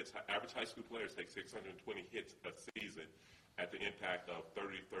 600 hits. Average high school players take 620 hits a season at the impact of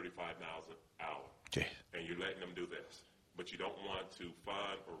 30, 35 miles an hour. Jeez. And you're letting them do this. But you don't want to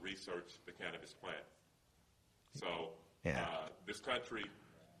fund or research the cannabis plant. So this country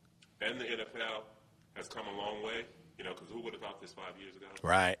and the NFL has come a long way, because who would have thought this 5 years ago?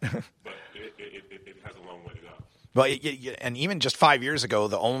 Right. But it has a long way to go. Well, and even just 5 years ago,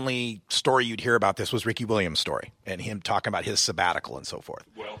 the only story you'd hear about this was Ricky Williams' story and him talking about his sabbatical and so forth.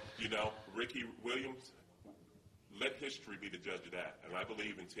 Well, Ricky Williams, let history be the judge of that. And I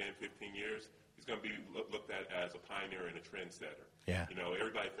believe in 10, 15 years, he's going to be looked at as a pioneer and a trendsetter. Yeah.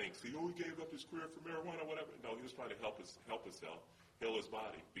 Everybody thinks he gave up his career for marijuana, whatever. No, he was trying to help himself, heal his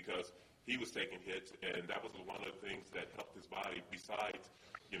body, because he was taking hits, and that was one of the things that helped his body besides,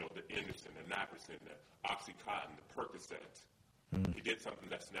 the Anderson, the Naproxen, the Oxycontin, the Percocets. He did something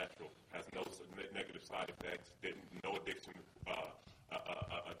that's natural, has no negative side effects, no addiction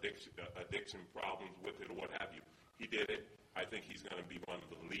problems with it or what have you. He did it. I think he's going to be one of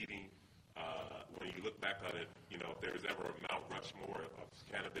the leading. When you look back on it, if there's ever a Mount Rushmore of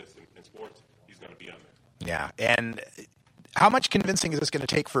cannabis in sports, he's going to be on there. Yeah, and how much convincing is this going to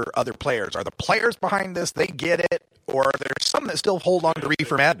take for other players? Are the players behind this? They get it, or are there some that still hold on to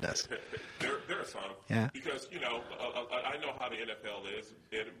reefer madness? There are some. Yeah. Because I know how the NFL is,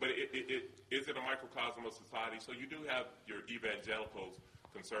 but it is a microcosm of society. So you do have your evangelicals,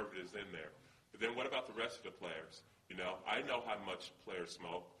 conservatives in there. But then what about the rest of the players? I know how much players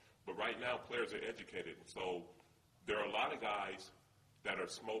smoke, but right now players are educated. So there are a lot of guys that are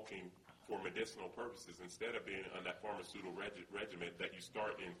smoking for medicinal purposes instead of being on that pharmaceutical regimen that you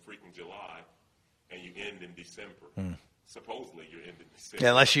start in freaking July and you end in December. Supposedly you're ending in December.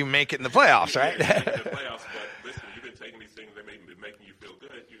 Yeah, unless you make it in the playoffs, right? In the playoffs, but listen, you've been taking these things that may be making you feel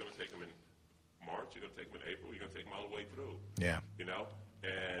good. You're going to take them in March, you're going to take them in April, you're going to take them all the way through. Yeah.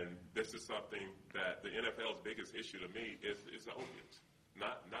 And this is something that the NFL's biggest issue to me is the opiates,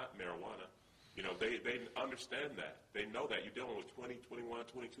 not marijuana. They understand that. They know that. You're dealing with 20, 21,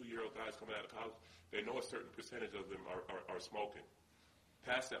 22-year-old guys coming out of college. They know a certain percentage of them are smoking.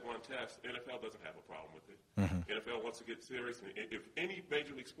 Past that one test, NFL doesn't have a problem with it. NFL wants to get serious. And if any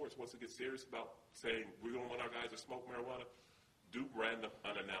Major League Sports wants to get serious about saying we don't want our guys to smoke marijuana, do random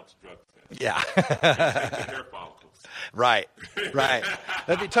unannounced drug tests. Yeah. Take hair follicles. Right.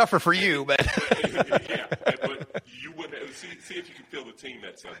 That'd be tougher for you, but yeah, but you would see if you can feel the team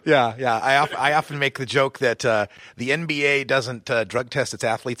that's Sunday. Yeah. I often make the joke that the NBA doesn't drug test its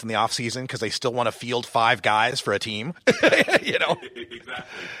athletes in the off season because they still want to field 5 guys for a team. Exactly.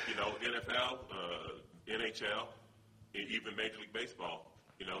 NFL, NHL, even Major League Baseball.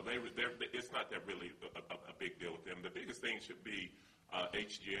 It's not that really a big deal with them. The biggest thing should be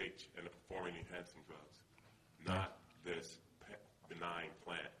HGH and the performing enhancing drugs, not this benign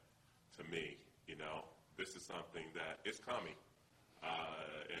plant to me. This is something that is coming.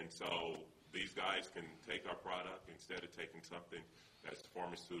 And so these guys can take our product instead of taking something that's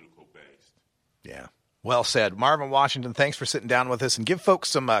pharmaceutical-based. Yeah. Well said. Marvin Washington, thanks for sitting down with us, and give folks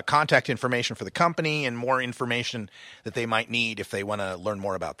some contact information for the company and more information that they might need if they want to learn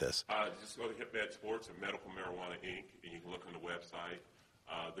more about this. Just go to HipMed Sports and Medical Marijuana Inc., and you can look on the website.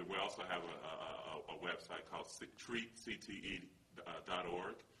 Then we also have a website called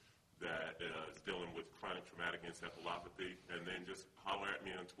treatcte.org that is dealing with chronic traumatic encephalopathy. And then just holler at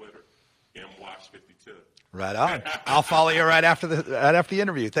me on Twitter, MWash52. Right on. I'll follow you right after the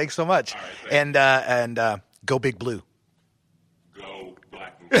interview. Thanks so much. All right, and go Big Blue. Go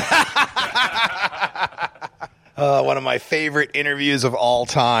Black and Gold. One of my favorite interviews of all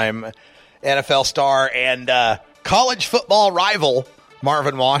time. NFL star and college football rival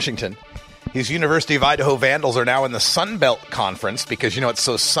Marvin Washington. His University of Idaho Vandals are now in the Sun Belt Conference because, it's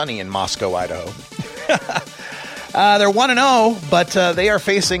so sunny in Moscow, Idaho. They're 1-0, but they are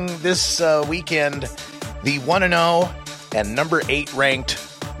facing this weekend the 1-0 and number 8 ranked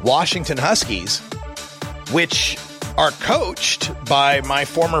Washington Huskies, which are coached by my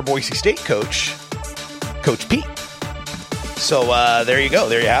former Boise State coach, Coach Pete. So there you go.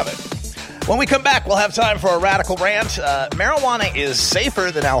 There you have it. When we come back, we'll have time for a radical rant. Marijuana is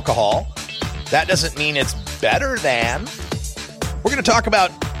safer than alcohol. That doesn't mean it's better than. We're going to talk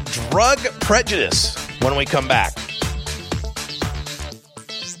about drug prejudice when we come back.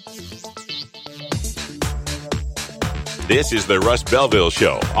 This is the Russ Belville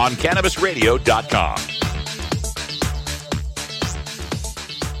Show on CannabisRadio.com.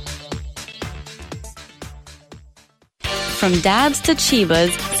 From dabs to chivas,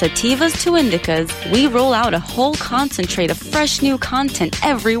 sativas to indicas, we roll out a whole concentrate of fresh new content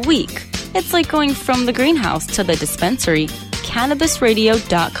every week. It's like going from the greenhouse to the dispensary.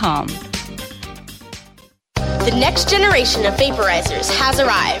 CannabisRadio.com. The next generation of vaporizers has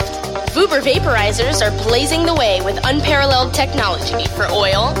arrived. Vuber vaporizers are blazing the way with unparalleled technology for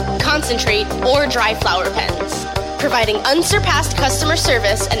oil, concentrate, or dry flower pens. Providing unsurpassed customer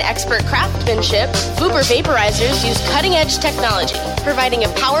service and expert craftsmanship, Vuber vaporizers use cutting-edge technology, providing a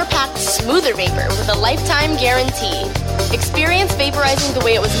power-packed, smoother vapor with a lifetime guarantee. Experience vaporizing the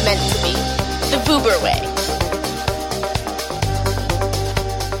way it was meant to be. The Vuber way.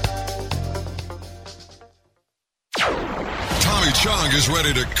 Tommy Chong is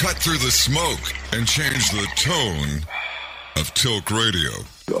ready to cut through the smoke and change the tone of Tilk Radio.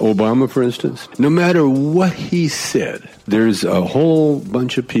 Obama, for instance, no matter what he said, there's a whole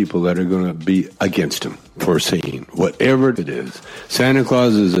bunch of people that are going to be against him for saying whatever it is. Santa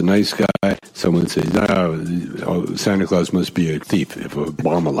Claus is a nice guy. Someone says, Santa Claus must be a thief if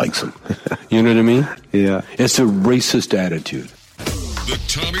Obama likes him. You know what I mean? Yeah. It's a racist attitude. The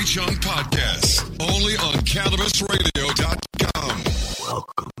Tommy Chong Podcast, only on CannabisRadio.com.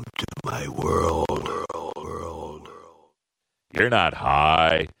 Welcome to my world. You're not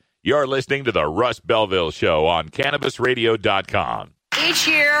high. You're listening to the Russ Belville Show on CannabisRadio.com. Each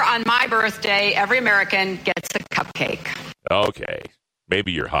year on my birthday, every American gets a cupcake. Okay.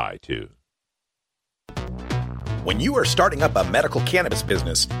 Maybe you're high, too. When you are starting up a medical cannabis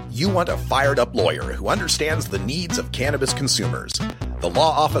business, you want a fired-up lawyer who understands the needs of cannabis consumers. The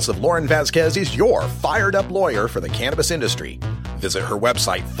law office of Lauren Vasquez is your fired-up lawyer for the cannabis industry. Visit her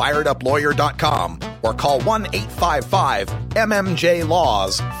website, fireduplawyer.com, or call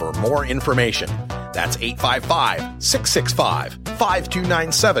 1-855-MMJ-LAWS for more information. That's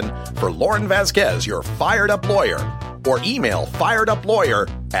 855-665-5297 for Lauren Vasquez, your fired-up lawyer, or email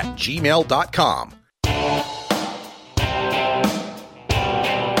fireduplawyer@gmail.com.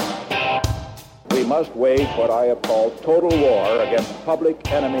 We must wage what I have called total war against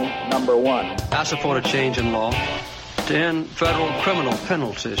public enemy number one. I support a change in law to end federal criminal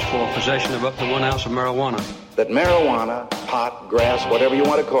penalties for possession of up to 1 ounce of marijuana. That marijuana, pot, grass, whatever you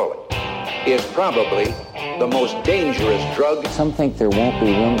want to call it, is probably the most dangerous drug. Some think there won't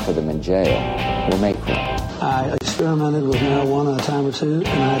be room for them in jail. We'll make room. I experimented with marijuana a time or two, and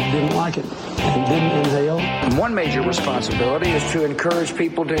I didn't like it and didn't inhale. One major responsibility is to encourage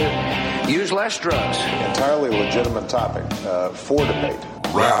people to use less drugs. Entirely legitimate topic for debate.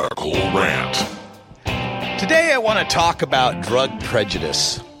 Radical Rant. Today I want to talk about drug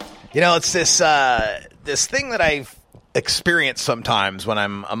prejudice. It's this thing that I've experienced sometimes when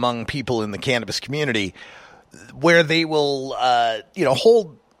I'm among people in the cannabis community, where they will,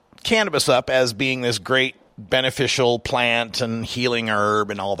 hold cannabis up as being this great beneficial plant and healing herb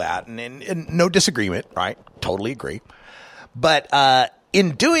and all that. And no disagreement, right? Totally agree. But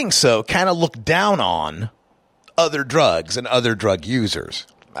in doing so, kind of look down on other drugs and other drug users.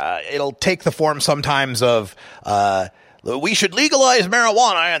 It'll take the form sometimes of, we should legalize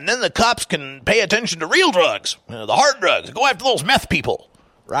marijuana and then the cops can pay attention to real drugs, the hard drugs, go after those meth people,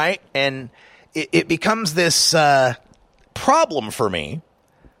 right? And it becomes this problem for me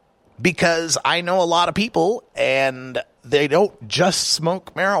because I know a lot of people and they don't just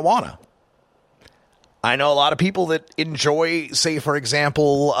smoke marijuana. I know a lot of people that enjoy, say, for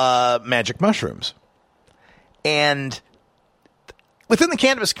example, magic mushrooms. And within the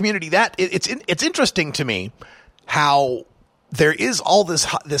cannabis community, that it's interesting to me how there is all this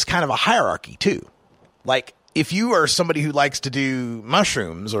kind of a hierarchy too. Like if you are somebody who likes to do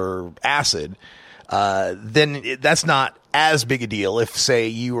mushrooms or acid, then that's not as big a deal. If say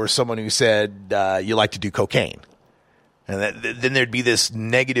you are someone who said you like to do cocaine, and then there'd be this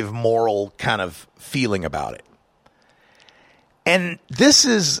negative moral kind of feeling about it. And this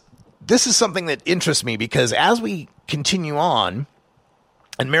is something that interests me because as we continue on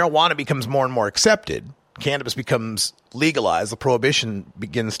and marijuana becomes more and more accepted, cannabis becomes legalized, the prohibition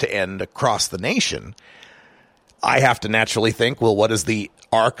begins to end across the nation, I have to naturally think, well, what is the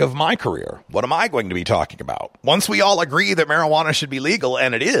arc of my career? What am I going to be talking about? Once we all agree that marijuana should be legal,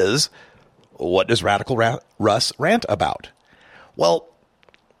 and it is, what does Radical Russ rant about? Well,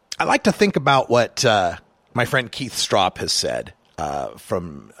 I like to think about what my friend Keith Stroup has said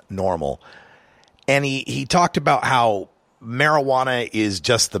from Normal. And he talked about how marijuana is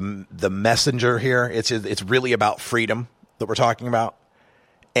just the messenger here. It's really about freedom that we're talking about.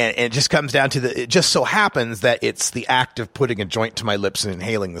 And it just comes down to it just so happens that it's the act of putting a joint to my lips and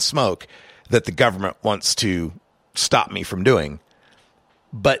inhaling the smoke that the government wants to stop me from doing.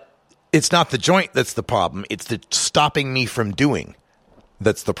 But it's not the joint that's the problem. It's the stopping me from doing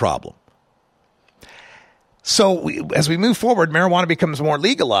that's the problem. So as we move forward, marijuana becomes more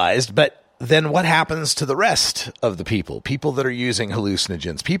legalized, but then what happens to the rest of the people? People that are using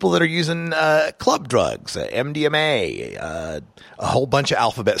hallucinogens, people that are using club drugs, MDMA, a whole bunch of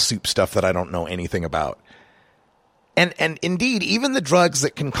alphabet soup stuff that I don't know anything about. And indeed, even the drugs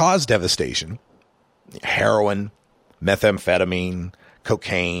that can cause devastation, heroin, methamphetamine,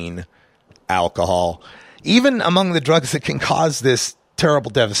 cocaine, alcohol, even among the drugs that can cause this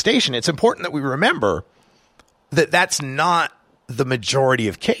terrible devastation, it's important that we remember that that's not the majority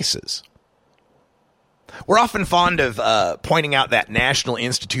of cases. We're often fond of pointing out that National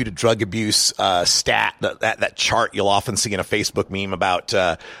Institute of Drug Abuse stat, that chart you'll often see in a Facebook meme about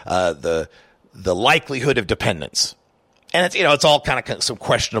the likelihood of dependence. And it's all kind of some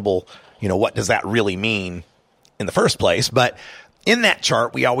questionable, what does that really mean in the first place? But in that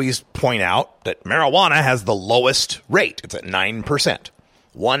chart, we always point out that marijuana has the lowest rate. It's at 9%.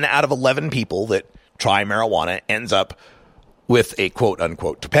 1 out of 11 people that try marijuana ends up with a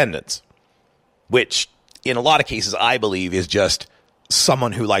quote-unquote dependence, which in a lot of cases, I believe, is just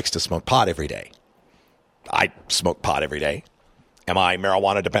someone who likes to smoke pot every day. I smoke pot every day. Am I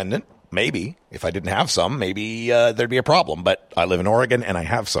marijuana dependent? Maybe. If I didn't have some, maybe there'd be a problem. But I live in Oregon and I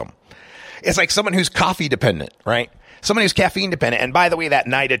have some. It's like someone who's coffee dependent, right? Someone who's caffeine dependent. And by the way, that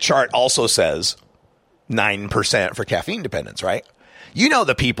NIDA chart also says 9% for caffeine dependence, right? You know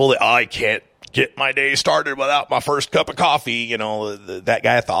the people that, I can't get my day started without my first cup of coffee, that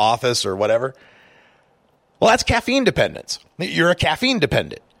guy at the office or whatever. Well, that's caffeine dependence. You're a caffeine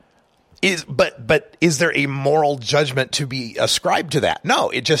dependent. But is there a moral judgment to be ascribed to that? No,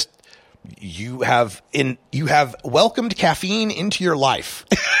 it just you have welcomed caffeine into your life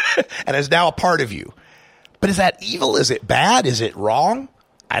and is now a part of you. But is that evil? Is it bad? Is it wrong?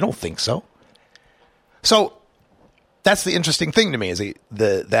 I don't think so. So that's the interesting thing to me is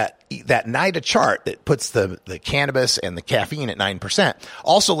that NIDA chart that puts the cannabis and the caffeine at 9%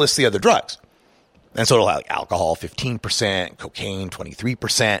 also lists the other drugs. And so it'll have alcohol, 15%, cocaine,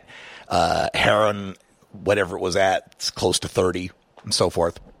 23%, heroin, whatever it was at, it's close to 30, and so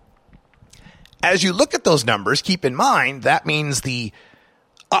forth. As you look at those numbers, keep in mind that means the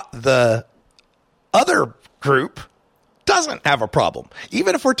other group doesn't have a problem.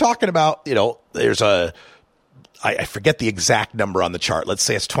 Even if we're talking about, there's I forget the exact number on the chart. Let's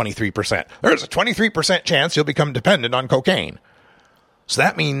say it's 23%. There's a 23% chance you'll become dependent on cocaine. So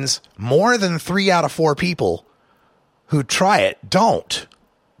that means more than 3 out of 4 people who try it don't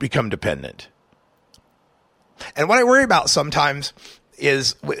become dependent. And what I worry about sometimes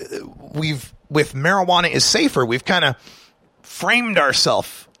is with marijuana is safer, we've kind of framed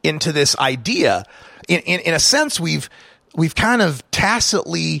ourselves into this idea. In a sense, we've kind of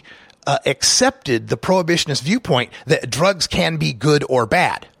tacitly accepted the prohibitionist viewpoint that drugs can be good or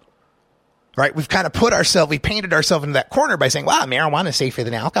bad. Right? We've kind of we painted ourselves into that corner by saying, wow, marijuana is safer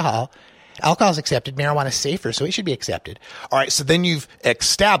than alcohol. alcohol's accepted, marijuana's safer, so it should be accepted. All right, so then you've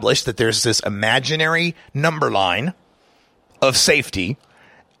established that there's this imaginary number line of safety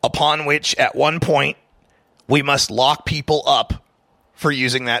upon which at one point we must lock people up for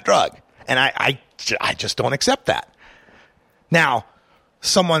using that drug. And I just don't accept that. Now,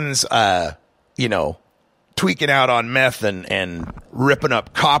 someone's, tweaking out on meth and ripping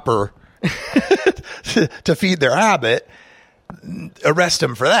up copper to feed their habit, arrest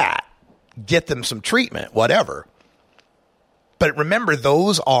them for that. Get them some treatment, whatever. But remember,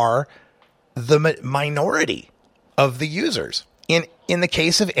 those are the minority of the users in the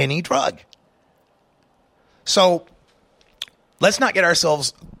case of any drug. So let's not get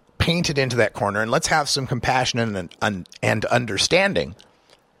ourselves painted into that corner, and let's have some compassion and understanding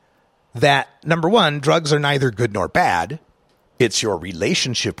that, number one, drugs are neither good nor bad. It's your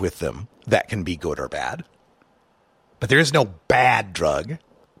relationship with them that can be good or bad. But there is no bad drug.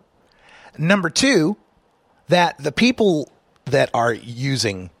 Number two, that the people that are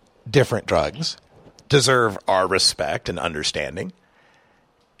using different drugs deserve our respect and understanding,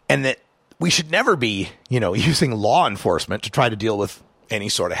 and that we should never be, using law enforcement to try to deal with any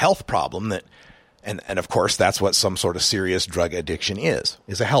sort of health problem that, and of course, that's what some sort of serious drug addiction is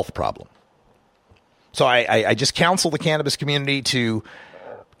a health problem. So I just counsel the cannabis community to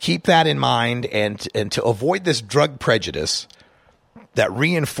keep that in mind and to avoid this drug prejudice that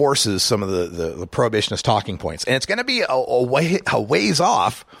reinforces some of the prohibitionist talking points. And it's going to be a ways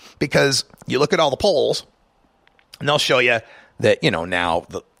off, because you look at all the polls and they'll show you that, now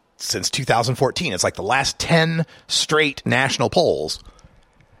since 2014, it's like the last 10 straight national polls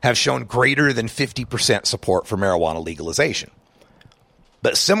have shown greater than 50% support for marijuana legalization.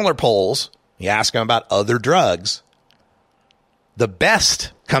 But similar polls, you ask them about other drugs, the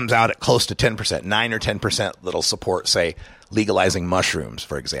best comes out at close to 10%, 9 or 10% that'll support, say, legalizing mushrooms,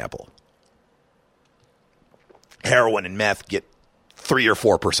 for example. Heroin and meth get 3 or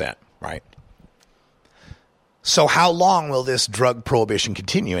 4%, right? So how long will this drug prohibition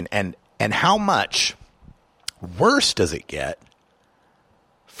continue, and how much worse does it get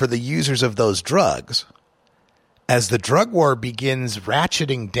for the users of those drugs as the drug war begins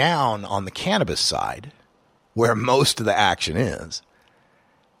ratcheting down on the cannabis side, where most of the action is?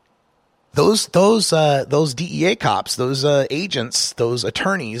 Those DEA cops, those agents, those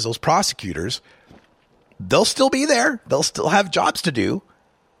attorneys, those prosecutors, they'll still be there. They'll still have jobs to do.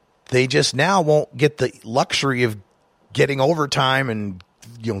 They just now won't get the luxury of getting overtime and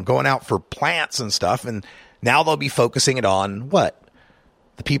going out for plants and stuff. And now they'll be focusing it on what?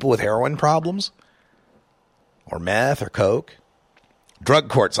 The people with heroin problems, or meth or coke. Drug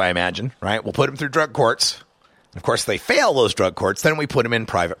courts, I imagine, right? We'll put them through drug courts. Of course, they fail those drug courts, then we put them in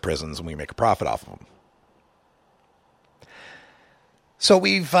private prisons and we make a profit off of them. So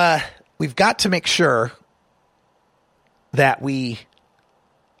we've got to make sure that we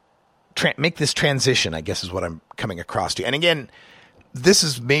make this transition, I guess is what I'm coming across to. And again, this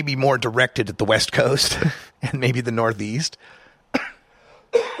is maybe more directed at the West Coast and maybe the Northeast.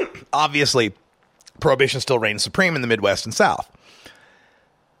 Obviously, prohibition still reigns supreme in the Midwest and South.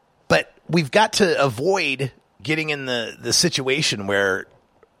 But we've got to avoid getting in the situation where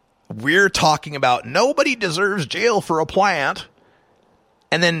we're talking about nobody deserves jail for a plant,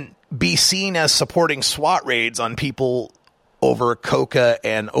 and then be seen as supporting SWAT raids on people over coca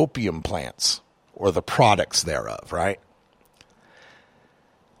and opium plants or the products thereof, right?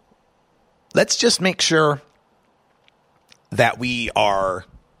 Let's just make sure that we are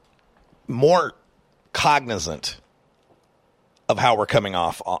more cognizant of how we're coming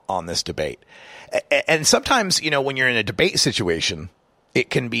off on this debate. And sometimes, when you're in a debate situation, it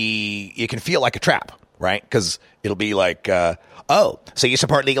can feel like a trap, right? Because it'll be like, oh, so you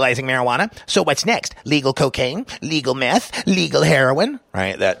support legalizing marijuana? So what's next? Legal cocaine, legal meth, legal heroin,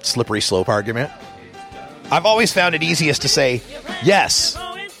 right? That slippery slope argument. I've always found it easiest to say, yes,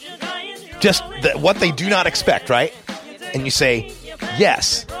 just what they do not expect, right? And you say,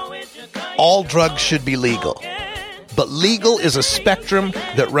 yes, all drugs should be legal. But legal is a spectrum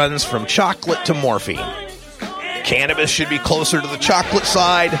that runs from chocolate to morphine. Cannabis should be closer to the chocolate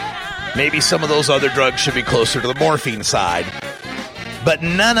side. Maybe some of those other drugs should be closer to the morphine side. But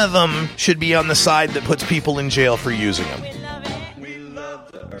none of them should be on the side that puts people in jail for using them.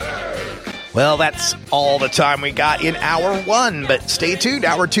 Well, that's all the time we got in Hour 1. But stay tuned.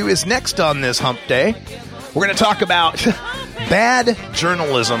 Hour 2 is next on this hump day. We're going to talk about bad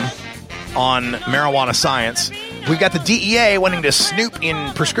journalism on marijuana science. We've got the DEA wanting to snoop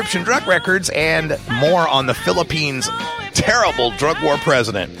in prescription drug records, and more on the Philippines' terrible drug war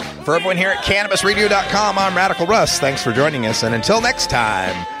president. For everyone here at CannabisRadio.com, I'm Radical Russ. Thanks for joining us, and until next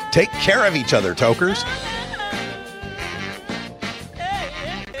time, Take care of each other, tokers.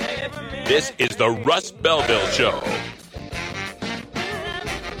 This is the Russ Belville Show.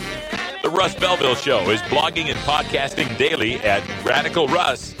 The Russ Belville Show is blogging and podcasting daily at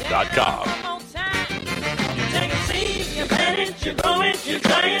RadicalRuss.com. You take a seed, you plant it, you grow it, you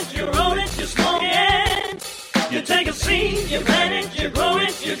dry it, you roll it, you smoke it. You take a seed, you plant it, you grow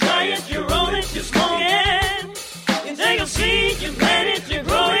it, you dry it, you roll it, you smoke it. You take a seed, you plant it, you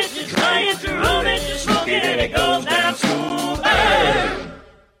grow it, you dry it, you roll it, you smoke it, and it goes down smooth.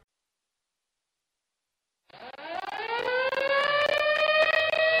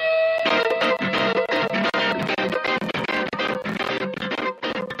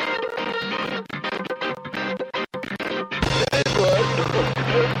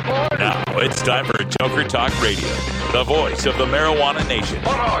 Now it's time for Toker Talk Radio, the voice of the marijuana nation.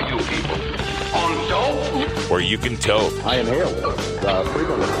 What are you people? On dope? Where you can toke. I inhale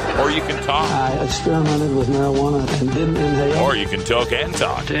frequently. Or you can talk. I experimented with marijuana and didn't inhale. Or you can toke and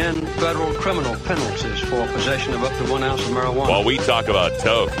talk. 10 federal criminal penalties for possession of up to 1 ounce of marijuana. While we talk about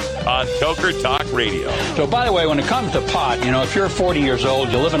toke on Toker Talk Radio. So, by the way, when it comes to pot, if you're 40 years old,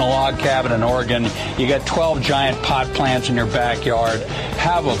 you live in a log cabin in Oregon, you got 12 giant pot plants in your backyard,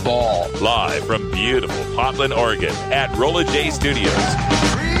 have a ball. Live from beautiful Poplar, Oregon at Rolla J Studios.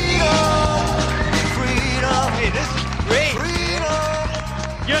 Hey, this is great.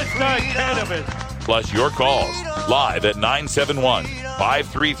 Yes, cannabis. Plus your calls live at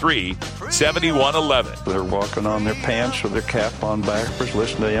 971-533-7111. They're walking on their pants with their cap on backwards,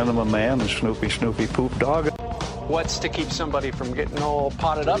 listening to Enema Man and Snoopy Poop Dog. What's to keep somebody from getting all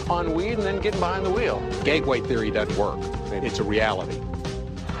potted up on weed and then getting behind the wheel? Gateway theory doesn't work. It's a reality.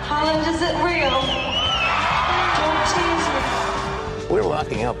 Holland, is it real? Don't tease me. We're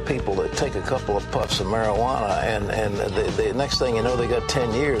locking up people that take a couple of puffs of marijuana, and the next thing you know, they got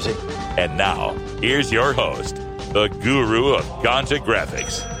 10 years. And now, here's your host, the guru of ganja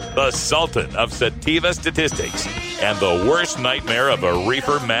graphics, the sultan of sativa statistics, and the worst nightmare of a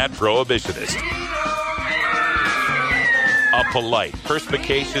reefer-mad prohibitionist. A polite,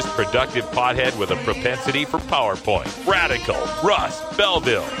 perspicacious, productive pothead with a propensity for PowerPoint. Radical Russ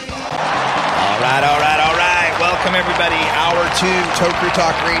Belville. All right. Welcome, everybody. Hour 2, Toker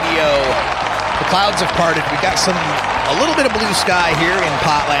Talk Radio. The clouds have parted. We got a little bit of blue sky here in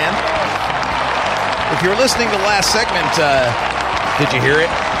Potland. If you were listening to the last segment, did you hear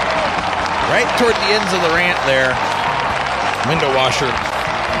it? Right toward the ends of the rant there. Window washer.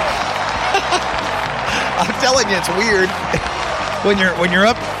 I'm telling you, it's weird when you're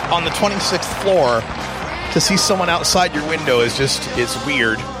up on the 26th floor to see someone outside your window it's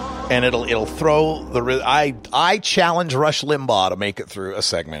weird. And it'll throw I challenge Rush Limbaugh to make it through a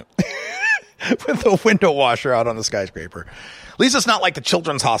segment with the window washer out on the skyscraper. At least it's not like the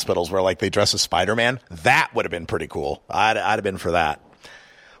children's hospitals where they dress as Spider-Man. That would have been pretty cool. I'd have been for that.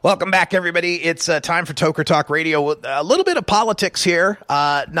 Welcome back, everybody. It's time for Toker Talk Radio. A little bit of politics here.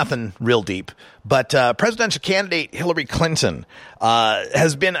 Nothing real deep. But presidential candidate Hillary Clinton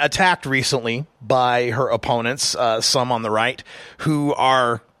has been attacked recently by her opponents, some on the right, who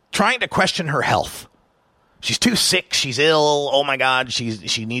are trying to question her health. She's too sick. She's ill. Oh, my God.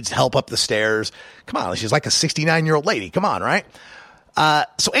 She needs help up the stairs. Come on. She's like a 69-year-old lady. Come on, right?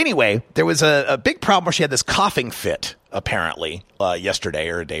 So anyway, there was a big problem where she had this coughing fit, apparently, yesterday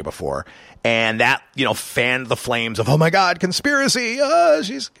or a day before. And that, fanned the flames of, oh, my God, conspiracy.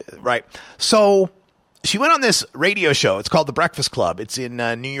 She's right. So she went on this radio show. It's called The Breakfast Club. It's in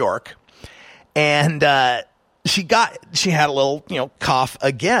New York. And she had a little, cough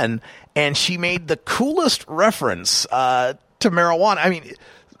again, and she made the coolest reference to marijuana. I mean,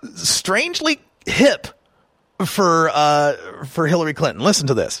 strangely hip for Hillary Clinton. Listen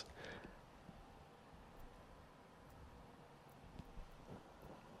to this.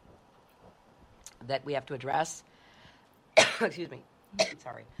 That we have to address. Excuse me.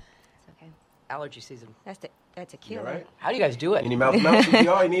 Sorry. It's okay. Allergy season. That's a killer. Right? How do you guys do it? Any mouth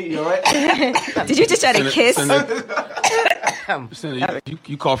CPR? You all right? Did you just try to kiss? Senator,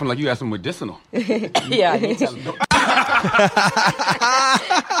 you coughing like you have some medicinal. Yeah, I need some.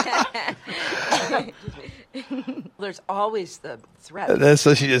 There's always the threat.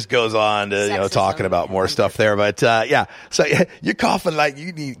 So she just goes on to talking about more stuff there, but yeah. So you're coughing like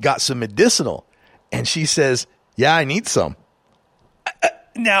you got some medicinal, and she says, "Yeah, I need some."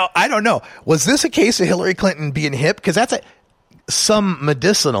 Now I don't know. Was this a case of Hillary Clinton being hip? Because that's some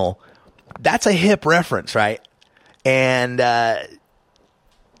medicinal. That's a hip reference, right? And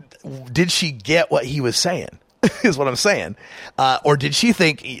did she get what he was saying? is what I'm saying. Or did she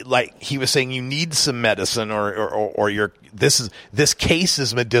think, like he was saying, you need some medicine, or this case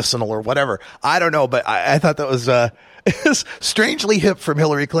is medicinal or whatever? I don't know, but I thought that was strangely hip from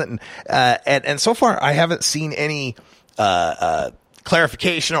Hillary Clinton. And so far, I haven't seen any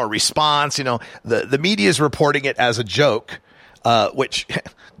clarification or response. You know, the media is reporting it as a joke, which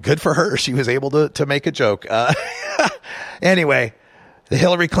good for her. She was able to make a joke. Anyway, the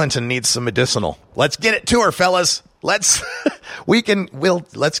Hillary Clinton needs some medicinal. Let's get it to her, fellas. Let's get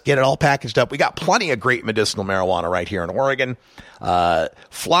it all packaged up. We got plenty of great medicinal marijuana right here in Oregon.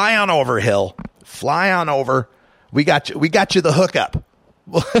 Fly on over, Hill. Fly on over. We got you the hookup.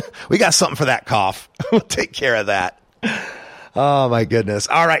 We got something for that cough. We'll take care of that. Oh my goodness.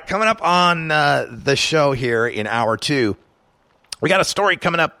 All right. Coming up on the show here in hour 2, we got a story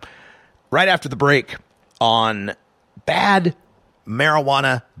coming up right after the break on bad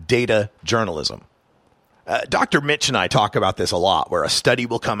marijuana data journalism. Dr. Mitch and I talk about this a lot, where a study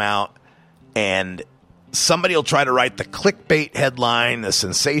will come out and somebody will try to write the clickbait headline, the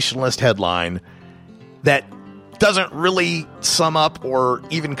sensationalist headline that doesn't really sum up or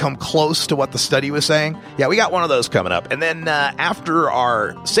even come close to what the study was saying. Yeah, we got one of those coming up. And then after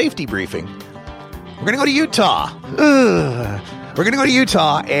our safety briefing, we're going to go to Utah. We're going to go to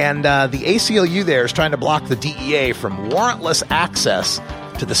Utah, and the ACLU there is trying to block the DEA from warrantless access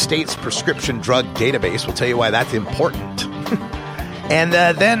to the state's prescription drug database. We'll tell you why that's important. And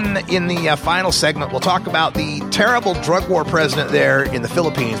then in the final segment, we'll talk about the terrible drug war president there in the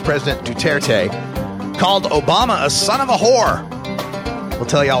Philippines, President Duterte, called Obama a son of a whore. We'll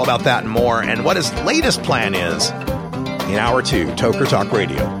tell you all about that and more, and what his latest plan is in hour 2, Toker Talk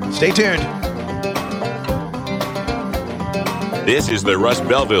Radio. Stay tuned. This is the Russ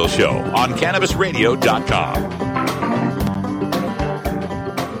Belville Show on CannabisRadio.com.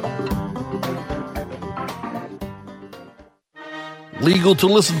 Legal to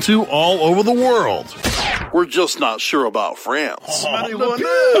listen to all over the world. We're just not sure about France.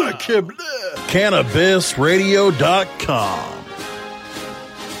 CannabisRadio.com.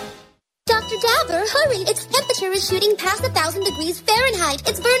 Dr. Dabber, hurry! Its temperature is shooting past 1,000 degrees Fahrenheit.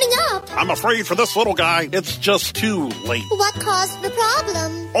 It's burning up. I'm afraid for this little guy, it's just too late. What caused the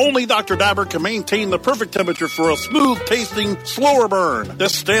problem? Only Dr. Dabber can maintain the perfect temperature for a smooth-tasting, slower burn.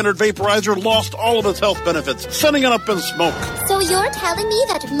 This standard vaporizer lost all of its health benefits, sending it up in smoke. So you're telling me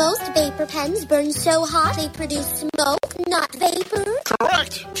that most vapor pens burn so hot they produce smoke, not vapor?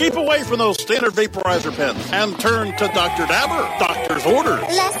 Correct. Keep away from those standard vaporizer pens and turn to Dr. Dabber. Doctor's orders.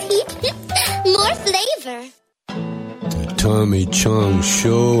 Less heat, more flavor. The Tommy Chong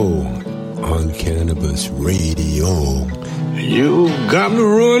Show on Cannabis Radio. You got me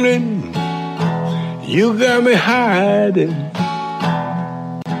running, you got me hiding.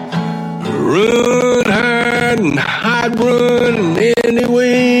 Run, hide, and hide, run any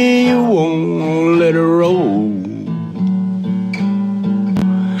way you want, let it roll.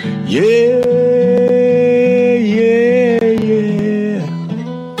 Yeah, yeah, yeah.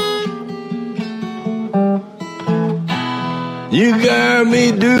 You got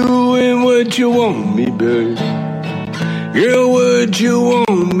me doing what you want me, babe. Girl, what you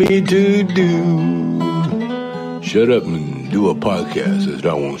want me to do? Shut up and do a podcast as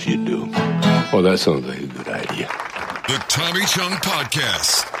I want you to do. Oh, that sounds like a good idea. The Tommy Chung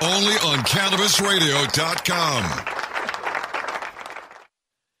Podcast, only on CannabisRadio.com.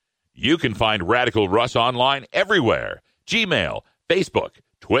 You can find Radical Russ online everywhere. Gmail, Facebook,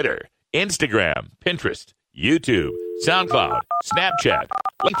 Twitter, Instagram, Pinterest, YouTube, SoundCloud, Snapchat,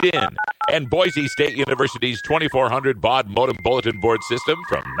 LinkedIn, and Boise State University's 2400 baud modem bulletin board system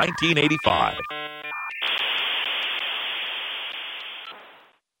from 1985.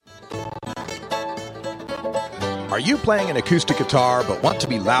 Are you playing an acoustic guitar but want to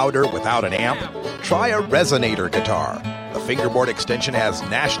be louder without an amp? Try a resonator guitar. The fingerboard extension has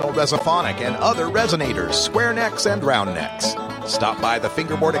National Resophonic and other resonators, square necks and round necks. Stop by the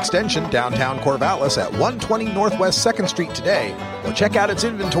Fingerboard Extension downtown Corvallis at 120 Northwest 2nd Street today, or check out its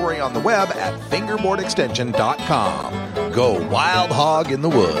inventory on the web at fingerboardextension.com. Go wild hog in the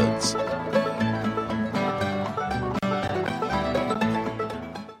woods.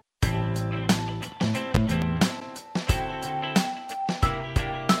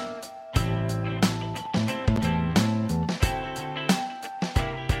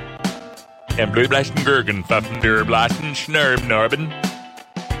 And blue blasten Gergen, Pfaffen der Blasten, Schnurb Norben.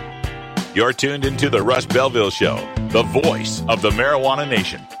 You're tuned into the Russ Belville Show, the voice of the marijuana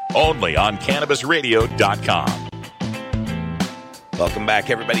nation, only on CannabisRadio.com. Welcome back,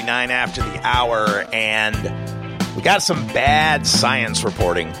 everybody. 9 after the hour, and we got some bad science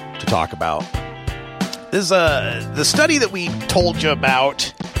reporting to talk about. This is the study that we told you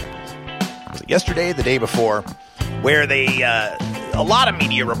about, was it yesterday, the day before, where they, a lot of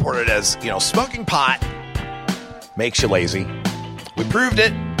media reported as, smoking pot makes you lazy. We proved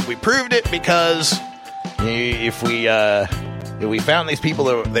it. We proved it because if we found these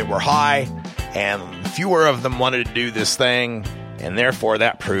people that were high and fewer of them wanted to do this thing, and therefore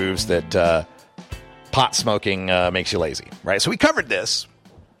that proves that pot smoking makes you lazy, right? So we covered this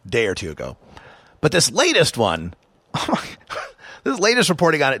a day or two ago. But this latest one, this latest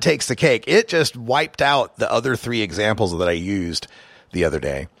reporting on it takes the cake. It just wiped out the other three examples that I used the other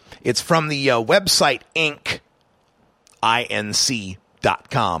day. It's from the website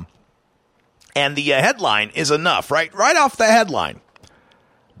inc.com. And the headline is enough, right? Right off the headline.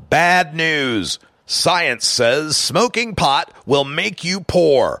 Bad news. Science says smoking pot will make you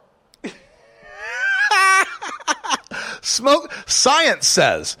poor. Science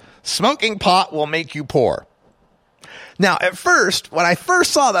says smoking pot will make you poor. Now, at first, when I first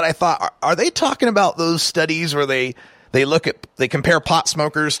saw that, I thought, are they talking about those studies where they compare pot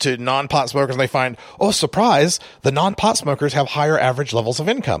smokers to non-pot smokers and they find, oh, surprise, the non-pot smokers have higher average levels of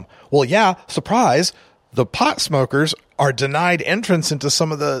income. Well, yeah, surprise, the pot smokers are denied entrance into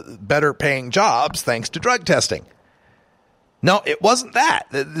some of the better paying jobs thanks to drug testing. No, it wasn't that.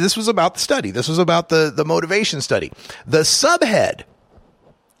 This was about the study. This was about the motivation study. The subhead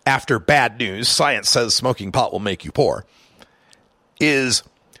after bad news, science says smoking pot will make you poor, is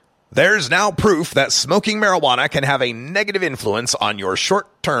there's now proof that smoking marijuana can have a negative influence on your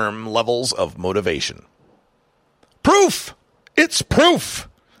short-term levels of motivation. Proof! It's proof!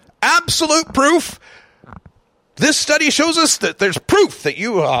 Absolute proof! This study shows us that there's proof that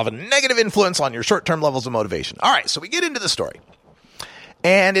you have a negative influence on your short-term levels of motivation. All right, so we get into the story.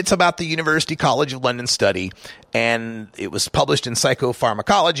 And it's about the University College of London study, and it was published in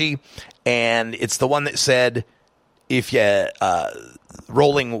Psychopharmacology, and it's the one that said if you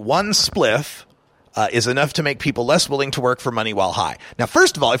rolling one spliff is enough to make people less willing to work for money while high. Now,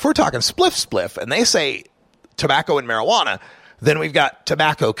 first of all, if we're talking spliff, and they say tobacco and marijuana, then we've got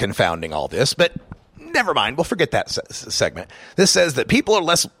tobacco confounding all this, but never mind, we'll forget that segment. This says that people are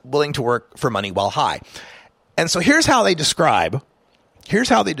less willing to work for money while high. And so here's how they described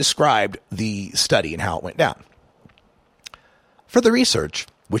the study and how it went down. For the research,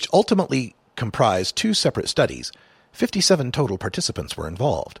 which ultimately comprised two separate studies, 57 total participants were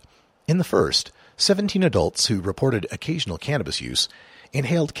involved. In the first, 17 adults who reported occasional cannabis use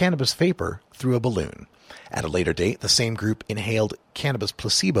inhaled cannabis vapor through a balloon. At a later date, the same group inhaled cannabis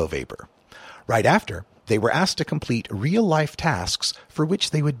placebo vapor. Right after, they were asked to complete real-life tasks for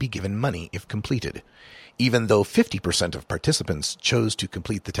which they would be given money if completed. Even though 50% of participants chose to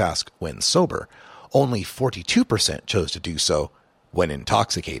complete the task when sober, only 42% chose to do so when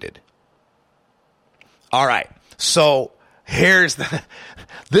intoxicated. All right, so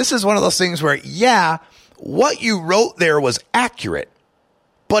this is one of those things where, yeah, what you wrote there was accurate,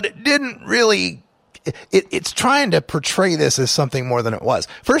 but it didn't really, it's trying to portray this as something more than it was.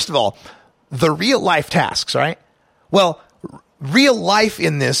 First of all, the real-life tasks, right? Well, real life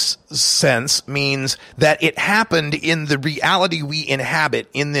in this sense means that it happened in the reality we inhabit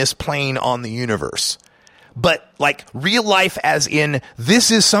in this plane on the universe. But like real life as in this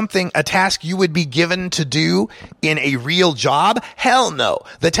is something, a task you would be given to do in a real job? Hell no.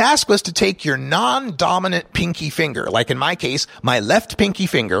 The task was to take your non-dominant pinky finger, like in my case, my left pinky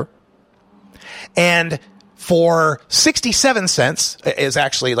finger, and for 67 cents is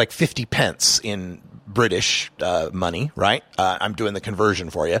actually like 50 pence in British money, right? I'm doing the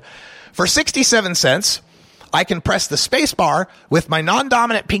conversion for you. For 67 cents, I can press the space bar with my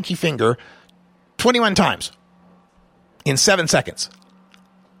non-dominant pinky finger 21 times in 7 seconds.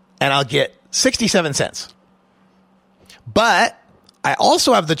 And I'll get 67 cents. But I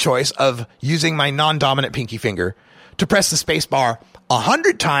also have the choice of using my non-dominant pinky finger to press the space bar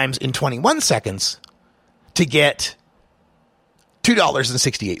 100 times in 21 seconds to get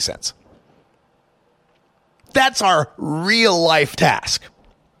 $2.68. That's our real life task.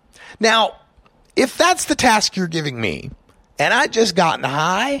 Now, if that's the task you're giving me, and I just gotten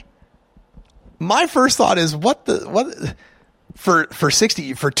high, my first thought is, for $2, for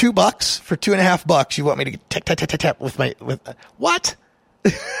 $2.50, you want me to tap with what?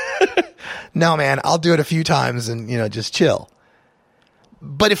 No, man, I'll do it a few times and, just chill.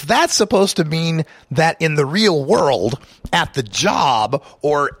 But if that's supposed to mean that in the real world, at the job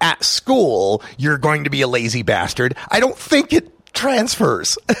or at school, you're going to be a lazy bastard, I don't think it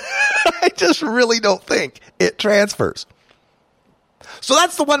transfers. I just really don't think it transfers. So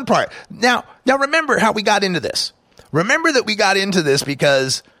that's the one part. Now remember how we got into this. Remember that we got into this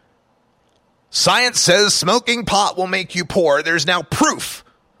because Science says smoking pot will make you poor. There's now proof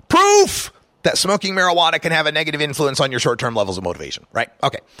that smoking marijuana can have a negative influence on your short-term levels of motivation, right?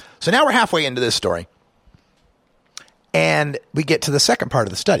 Okay. So now we're halfway into this story. And we get to the second part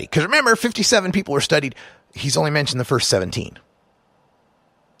of the study. Because remember, 57 people were studied. He's only mentioned the first 17.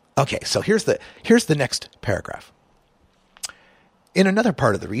 Okay, so here's the next paragraph. In another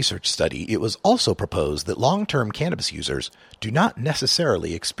part of the research study, it was also proposed that long-term cannabis users do not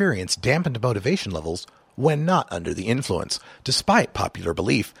necessarily experience dampened motivation levels when not under the influence, despite popular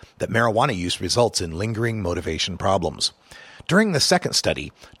belief that marijuana use results in lingering motivation problems. During the second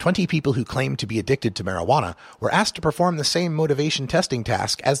study, 20 people who claimed to be addicted to marijuana were asked to perform the same motivation testing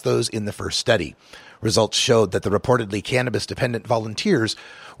task as those in the first study. Results showed that the reportedly cannabis-dependent volunteers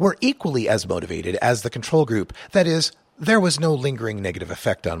were equally as motivated as the control group. That is, there was no lingering negative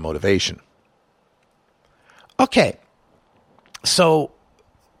effect on motivation. Okay, so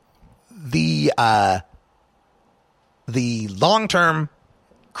the long-term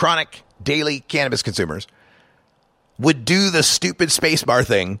chronic daily cannabis consumers would do the stupid spacebar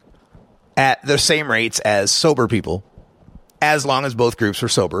thing at the same rates as sober people, as long as both groups were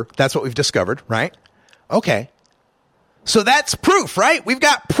sober. That's what we've discovered, right? Okay. So that's proof, right? We've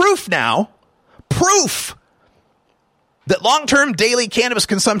got proof now. Proof that long-term daily cannabis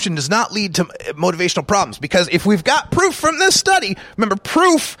consumption does not lead to motivational problems. Because if we've got proof from this study, remember,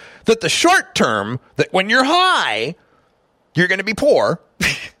 proof that the short term, that when you're high, you're going to be poor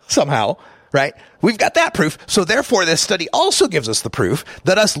somehow, right? We've got that proof. So therefore, this study also gives us the proof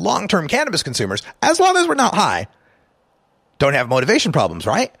that us long-term cannabis consumers, as long as we're not high, don't have motivation problems,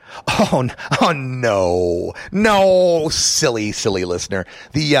 right? Oh no, silly listener.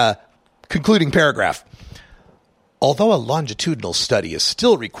 The concluding paragraph. Although a longitudinal study is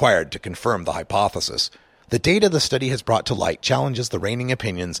still required to confirm the hypothesis, the data the study has brought to light challenges the reigning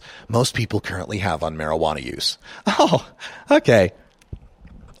opinions most people currently have on marijuana use. Oh, okay.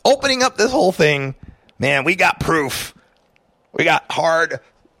 Opening up this whole thing, man, we got proof. We got hard,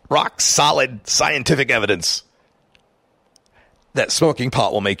 rock solid scientific evidence that smoking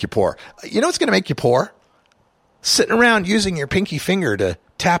pot will make you poor. You know what's going to make you poor? Sitting around using your pinky finger to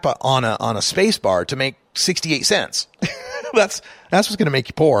tap on a space bar to make 68 cents. That's what's going to make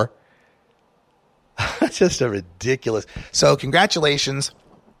you poor. That's just a ridiculous. So congratulations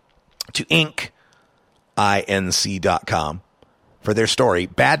to inc.com for their story.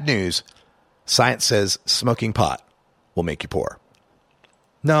 Bad news. Science says smoking pot will make you poor.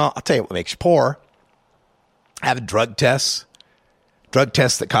 No, I'll tell you what makes you poor. Having drug tests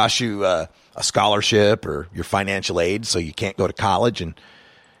that cost you a scholarship or your financial aid so you can't go to college and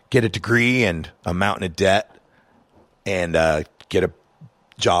get a degree and a mountain of debt and get a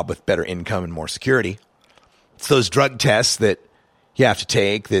job with better income and more security. It's those drug tests that you have to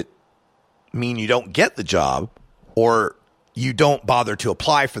take that mean you don't get the job or you don't bother to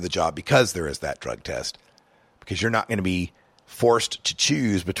apply for the job because there is that drug test. Because you're not going to be forced to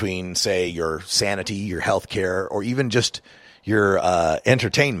choose between, say, your sanity, your health care, or even just your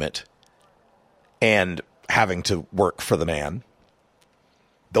entertainment and having to work for the man.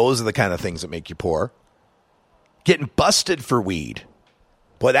 Those are the kind of things that make you poor. Getting busted for weed.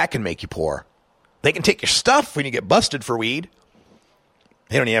 Boy, that can make you poor. They can take your stuff when you get busted for weed.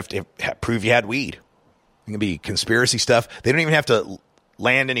 They don't even have to prove you had weed. It can be conspiracy stuff. They don't even have to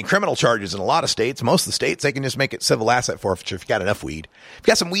land any criminal charges in a lot of states. Most of the states, they can just make it civil asset forfeiture if you got enough weed. If you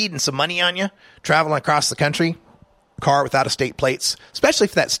got some weed and some money on you, traveling across the country, car without a state plates, especially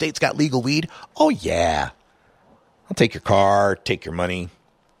if that state's got legal weed, oh yeah. I'll take your car, take your money.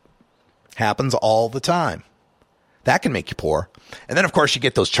 Happens all the time. That can make you poor. And then, of course, you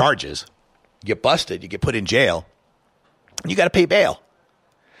get those charges. You get busted. You get put in jail. And you got to pay bail.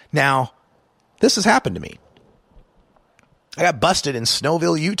 Now, this has happened to me. I got busted in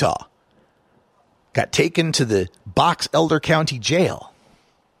Snowville, Utah. Got taken to the Box Elder County Jail.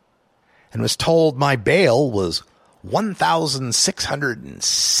 And was told my bail was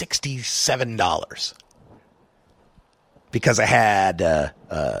 $1,667. Because I had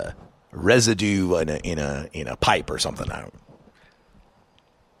residue in a pipe or something.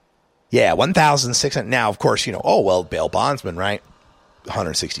 Yeah, $1,600. Now, of course, bail bondsman, right?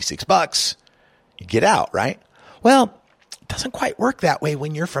 $166. You get out, right? Well, it doesn't quite work that way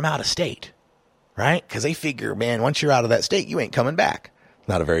when you're from out of state, right? Because they figure, man, once you're out of that state, you ain't coming back.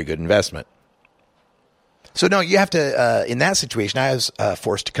 Not a very good investment. So, no, you have to, in that situation, I was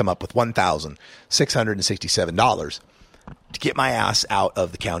forced to come up with $1,667 to get my ass out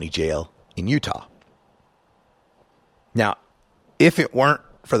of the county jail in Utah. Now, if it weren't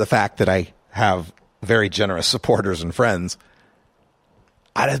for the fact that I have very generous supporters and friends,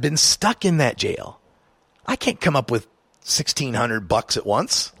 I'd have been stuck in that jail. I can't come up with $1,600 at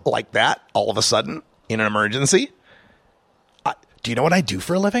once like that all of a sudden in an emergency. Do you know what I do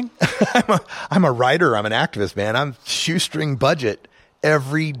for a living? I'm a writer. I'm an activist, man. I'm shoestring budget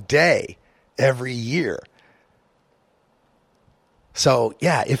every day, every year. So,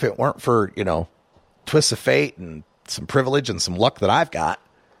 yeah, if it weren't for, twists of fate and some privilege and some luck that I've got,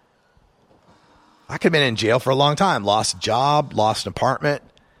 I could have been in jail for a long time. Lost a job, lost an apartment,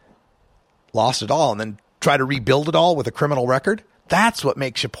 lost it all, and then try to rebuild it all with a criminal record. That's what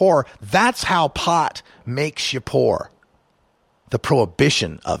makes you poor. That's how pot makes you poor. The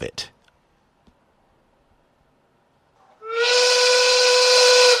prohibition of it.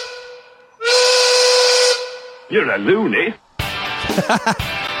 You're a loony.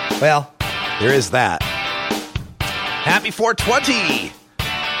 Well, there is that. Happy 420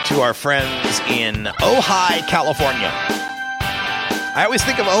 to our friends in Ojai, California. I always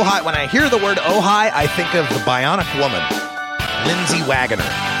think of Ojai. When I hear the word Ojai, I think of the Bionic Woman, Lindsay Wagner.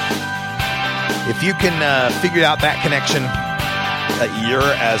 If you can figure out that connection, you're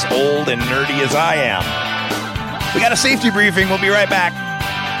as old and nerdy as I am. We got a safety briefing. We'll be right back.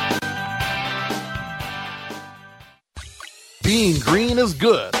 Being green is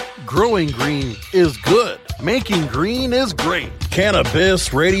good. Growing green is good. Making green is great.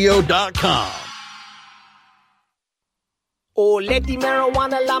 CannabisRadio.com. Oh, let the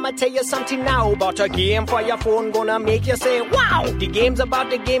marijuana llama tell you something now about a game for your phone gonna make you say, wow! The game's about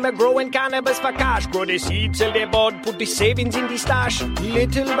the game of growing cannabis for cash. Grow the seed, sell the bud, put the savings in the stash.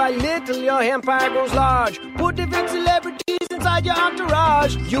 Little by little, your empire grows large. Put the big celebrities inside your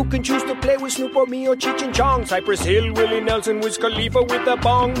entourage. You can choose to play with Snoop or me or Cheech and Chong, Cypress Hill, Willie Nelson, Wiz Khalifa with a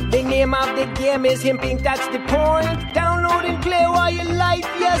bong. The name of the game is Hemp Inc., that's the point. Download and play while you light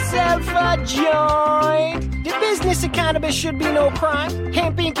yourself a joint. The business of cannabis should be no crime.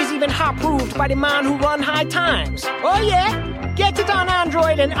 Hemp Inc. is even hot-proofed by the man who run High Times. Oh yeah? Get it on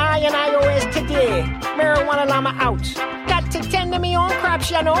Android and iOS today. Marijuana llama out. Got to tend to me own crops,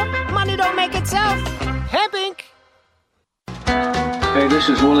 you know. Money don't make itself. Hemp Inc. Hey, this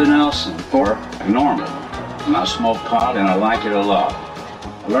is Willie Nelson for Normal. And I smoke pot and I like it a lot.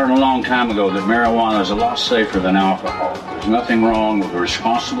 I learned a long time ago that marijuana is a lot safer than alcohol. There's nothing wrong with the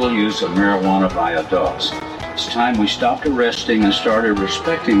responsible use of marijuana by adults. It's time we stopped arresting and started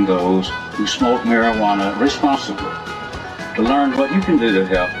respecting those who smoke marijuana responsibly. To learn what you can do to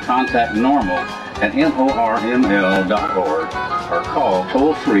help, contact NORML at NORML.org or call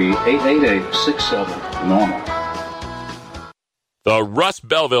toll-free 888-67-NORMAL. The Russ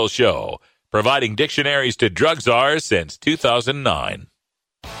Belville Show, providing dictionaries to drug czars since 2009.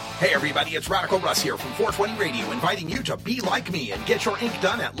 Hey everybody, it's Radical Russ here from 420 Radio, inviting you to be like me and get your ink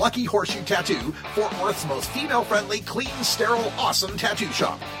done at Lucky Horseshoe Tattoo, Fort Worth's most female-friendly, clean, sterile, awesome tattoo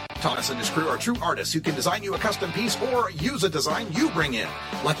shop. Thomas and his crew are true artists who can design you a custom piece or use a design you bring in.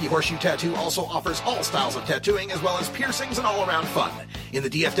 Lucky Horseshoe Tattoo also offers all styles of tattooing as well as piercings and all-around fun. In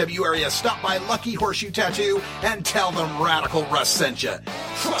the DFW area, stop by Lucky Horseshoe Tattoo and tell them Radical Russ sent you.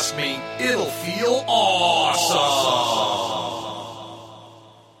 Trust me, it'll feel awesome.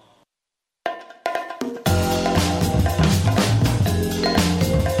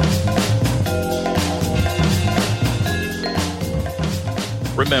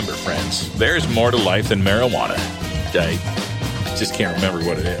 Remember, friends, there's more to life than marijuana. I just can't remember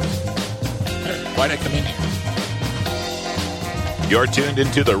what it is. Why'd I come in here? You're tuned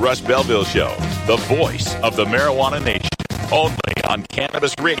into the Russ Belville Show, the voice of the marijuana nation, only on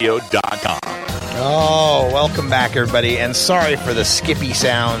CannabisRadio.com. Oh, welcome back, everybody, and sorry for the skippy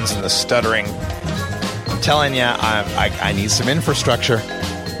sounds and the stuttering. I'm telling you, I need some infrastructure.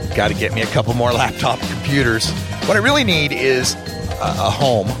 Got to get me a couple more laptop computers. What I really need is a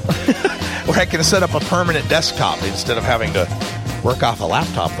home where I can set up a permanent desktop instead of having to work off a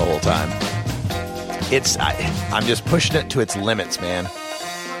laptop the whole time. I'm just pushing it to its limits, man.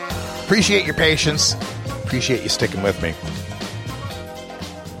 Appreciate your patience. Appreciate you sticking with me.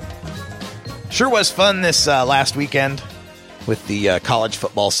 Sure was fun this last weekend with the college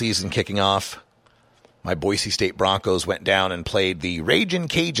football season kicking off. My Boise State Broncos went down and played the Ragin'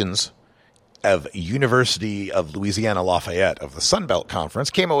 Cajuns of University of Louisiana Lafayette of the Sun Belt Conference.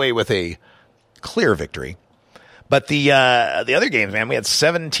 Came away with a clear victory. But the other games, man, we had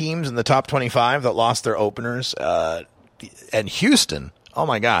 7 teams in the top 25 that lost their openers. And Houston, oh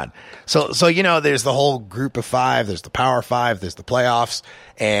my God. So there's the whole group of 5. There's the Power 5. There's the playoffs.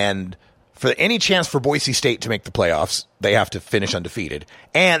 And for any chance for Boise State to make the playoffs, they have to finish undefeated.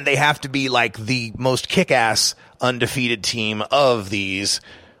 And they have to be like the most kick-ass undefeated team of these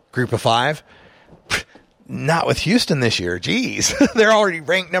group of 5. Not with Houston this year. Jeez. They're already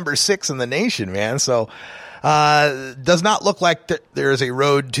ranked number 6 in the nation, man. So, does not look like there is a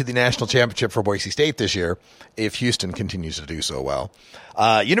road to the national championship for Boise State this year if Houston continues to do so well.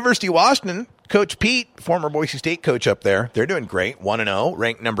 University of Washington, Coach Pete, former Boise State coach up there, they're doing great. 1-0,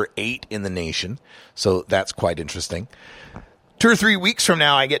 ranked number 8 in the nation. So that's quite interesting. 2 or 3 weeks from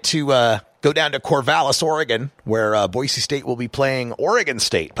now, I get to go down to Corvallis, Oregon, where Boise State will be playing Oregon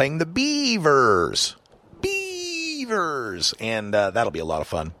State, playing the Beavers. And that'll be a lot of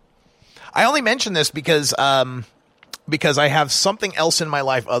fun. I only mention this because I have something else in my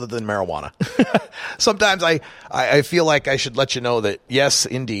life other than marijuana. Sometimes I feel like I should let you know that, yes,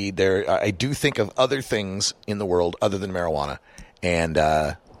 indeed, I do think of other things in the world other than marijuana. And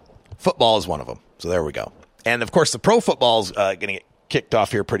football is one of them. So there we go. And, of course, the pro football is going to get kicked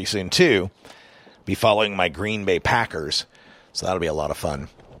off here pretty soon, too. Be following my Green Bay Packers. So that'll be a lot of fun.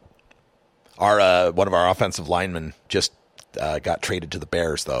 One of our offensive linemen just got traded to the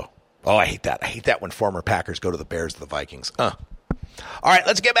Bears, though. Oh, I hate that. I hate that when former Packers go to the Bears or the Vikings. All right,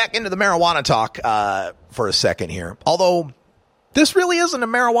 let's get back into the marijuana talk for a second here. Although this really isn't a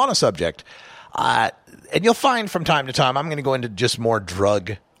marijuana subject. And you'll find from time to time I'm going to go into just more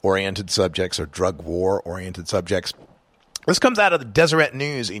drug-oriented subjects or drug war-oriented subjects. This comes out of the Deseret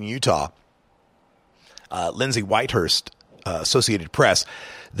News in Utah. Lindsay Whitehurst, Associated Press.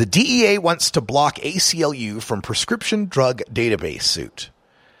 The DEA wants to block ACLU from prescription drug database suit.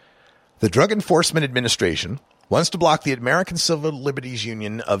 The Drug Enforcement Administration wants to block the American Civil Liberties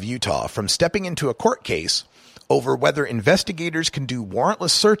Union of Utah from stepping into a court case over whether investigators can do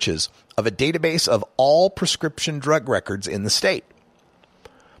warrantless searches of a database of all prescription drug records in the state.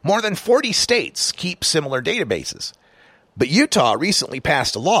 More than 40 states keep similar databases, but Utah recently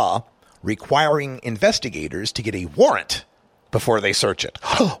passed a law requiring investigators to get a warrant before they search it.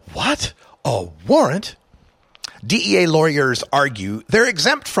 What? A warrant? DEA lawyers argue they're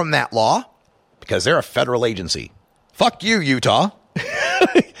exempt from that law because they're a federal agency. Fuck you, Utah.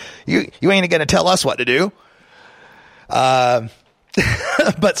 You ain't going to tell us what to do. But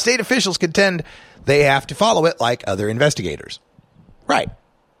state officials contend they have to follow it like other investigators. Right.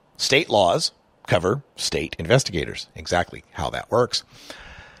 State laws cover state investigators. Exactly how that works.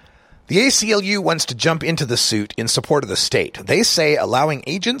 The ACLU wants to jump into the suit in support of the state. They say allowing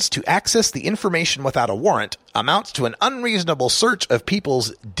agents to access the information without a warrant amounts to an unreasonable search of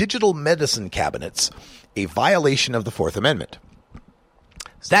people's digital medicine cabinets, a violation of the Fourth Amendment.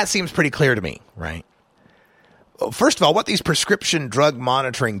 So that seems pretty clear to me, right? First of all, what these prescription drug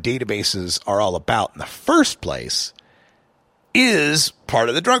monitoring databases are all about in the first place is part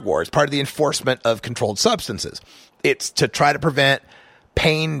of the drug war. It's part of the enforcement of controlled substances. It's to try to prevent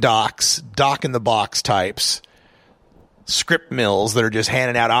pain docs, doc-in-the-box types, script mills that are just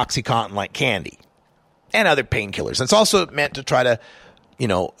handing out OxyContin like candy, and other painkillers. It's also meant to try to,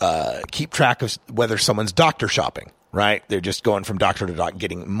 keep track of whether someone's doctor shopping, right? They're just going from doctor to doctor,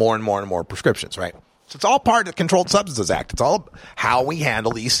 getting more and more and more prescriptions, right? So it's all part of the Controlled Substances Act. It's all how we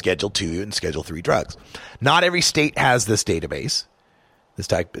handle these Schedule II and Schedule III drugs. Not every state has this database, this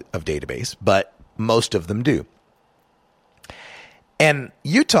type of database, but most of them do. And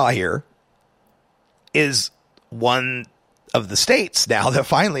Utah here is one of the states now that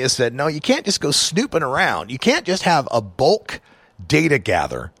finally has said, no, you can't just go snooping around. You can't just have a bulk data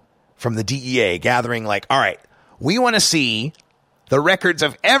gather from the DEA gathering like, all right, we want to see the records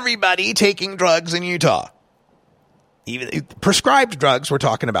of everybody taking drugs in Utah. Even prescribed drugs we're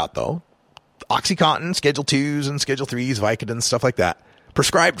talking about, though. OxyContin, Schedule IIs and Schedule IIIs, Vicodin, stuff like that.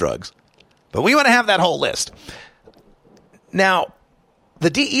 Prescribed drugs. But we want to have that whole list. Now, the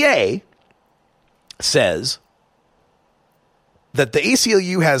DEA says that the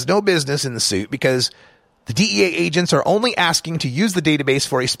ACLU has no business in the suit because the DEA agents are only asking to use the database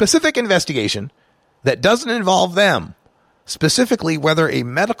for a specific investigation that doesn't involve them. Specifically, whether a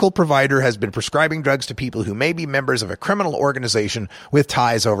medical provider has been prescribing drugs to people who may be members of a criminal organization with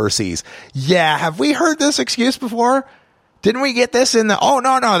ties overseas. Yeah, have we heard this excuse before? Didn't we get this in the,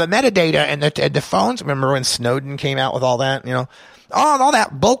 the metadata and the phones? Remember when Snowden came out with all that, all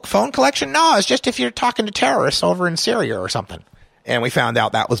that bulk phone collection? No, it's just if you're talking to terrorists over in Syria or something. And we found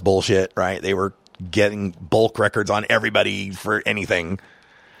out that was bullshit, right? They were getting bulk records on everybody for anything.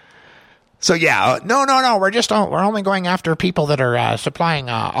 So yeah, no. We're only going after people that are supplying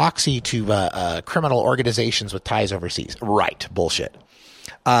oxy to criminal organizations with ties overseas. Right, bullshit.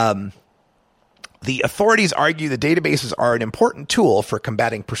 The authorities argue the databases are an important tool for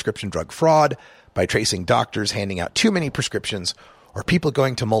combating prescription drug fraud by tracing doctors handing out too many prescriptions or people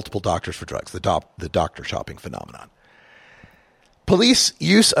going to multiple doctors for drugs. The doctor shopping phenomenon. Police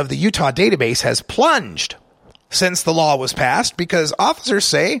use of the Utah database has plunged since the law was passed because officers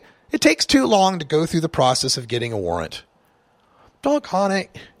say it takes too long to go through the process of getting a warrant. Doggone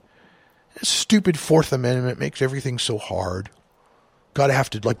it. This stupid Fourth Amendment makes everything so hard. Gotta have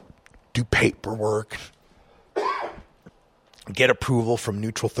to, do paperwork. Get approval from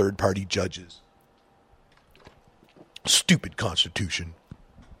neutral third-party judges. Stupid Constitution.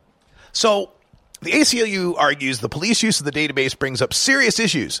 So, the ACLU argues the police use of the database brings up serious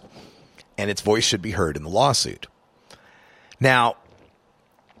issues, and its voice should be heard in the lawsuit. Now,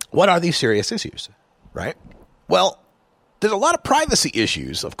 what are these serious issues, right? Well, there's a lot of privacy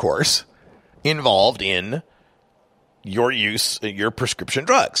issues, of course, involved in your use of your prescription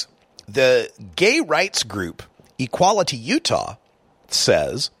drugs. The gay rights group Equality Utah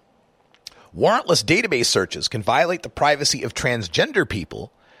says warrantless database searches can violate the privacy of transgender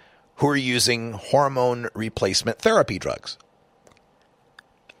people who are using hormone replacement therapy drugs.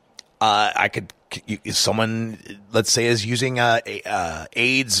 Someone, let's say, is using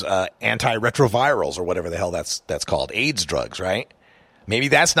AIDS antiretrovirals or whatever the hell that's called, AIDS drugs, right? Maybe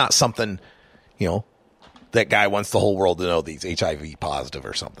that's not something, that guy wants the whole world to know he's HIV positive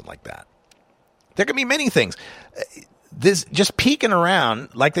or something like that. There can be many things. This just peeking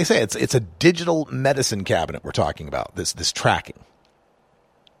around, like they say, it's a digital medicine cabinet we're talking about, this tracking.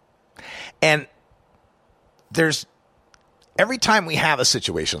 And there's every time we have a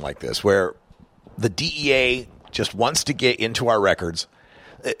situation like this where the DEA just wants to get into our records,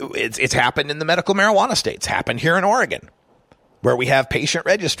 it's happened in the medical marijuana states, happened here in Oregon, where we have patient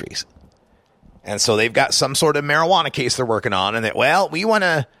registries. And so they've got some sort of marijuana case they're working on, and we want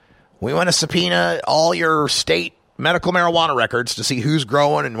to subpoena all your state medical marijuana records to see who's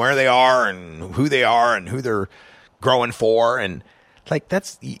growing and where they are and who they're growing for. And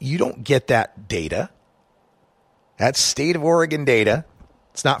you don't get that data. That's state of Oregon data.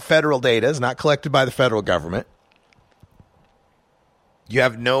 It's not federal data. It's not collected by the federal government. You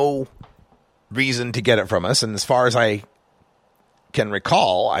have no reason to get it from us. And as far as I can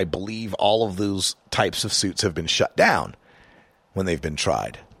recall, I believe all of those types of suits have been shut down when they've been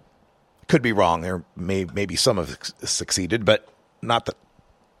tried. Could be wrong. There maybe some have succeeded, but not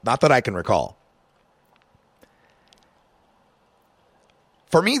that I can recall.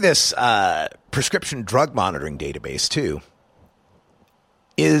 For me, this prescription drug monitoring database too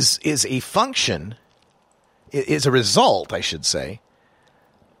is a function, is a result, I should say,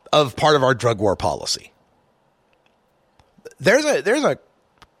 of part of our drug war policy. There's a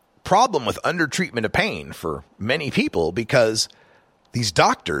problem with undertreatment of pain for many people because these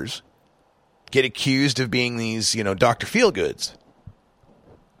doctors get accused of being these, Dr. Feelgoods.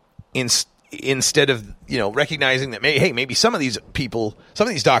 Instead of, recognizing that, maybe some of these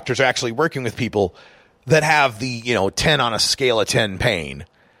doctors are actually working with people that have the, 10 on a scale of 10 pain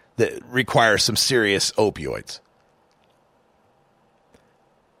that requires some serious opioids.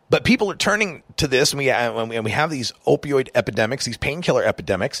 But people are turning to this, and we have these opioid epidemics, these painkiller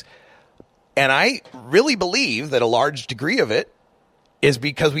epidemics, and I really believe that a large degree of it is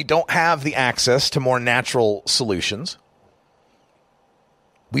because we don't have the access to more natural solutions.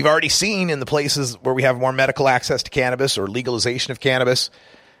 We've already seen in the places where we have more medical access to cannabis or legalization of cannabis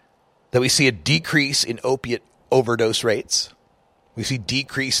that we see a decrease in opiate overdose rates. We see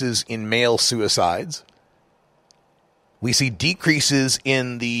decreases in male suicides. We see decreases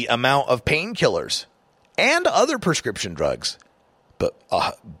in the amount of painkillers and other prescription drugs, but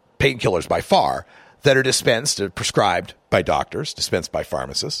painkillers by far, that are dispensed or prescribed by doctors, dispensed by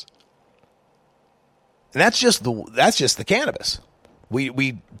pharmacists. And that's just the cannabis.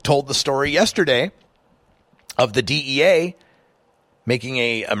 We told the story yesterday of the DEA making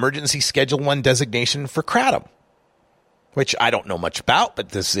a emergency Schedule 1 designation for kratom, which I don't know much about,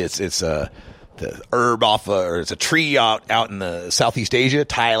 but it's the herb it's a tree out in the Southeast Asia,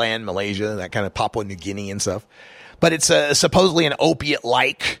 Thailand, Malaysia, that kind of Papua New Guinea and stuff. But it's supposedly an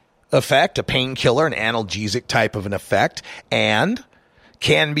opiate-like effect, a painkiller, an analgesic type of an effect, and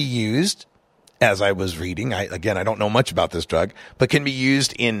can be used, as I was reading, I don't know much about this drug, but can be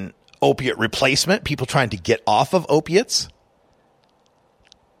used in opiate replacement, people trying to get off of opiates.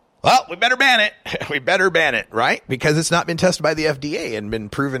 Well, we better ban it. We better ban it, right? Because it's not been tested by the FDA and been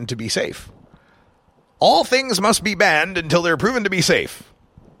proven to be safe. All things must be banned until they're proven to be safe.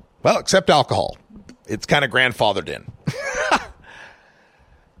 Well, except alcohol. It's kind of grandfathered in.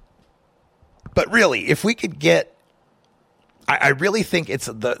 But really, if we could get, I really think it's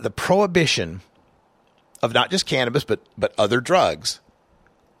the prohibition of not just cannabis, but other drugs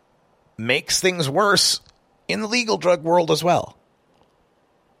makes things worse in the legal drug world as well.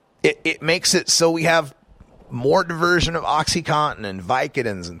 It makes it so we have more diversion of OxyContin and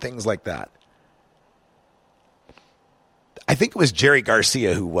Vicodins and things like that. I think it was Jerry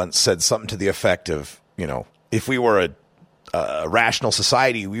Garcia who once said something to the effect of, if we were a rational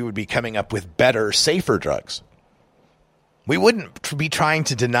society, we would be coming up with better, safer drugs. We wouldn't be trying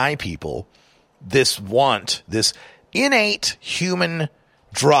to deny people this innate human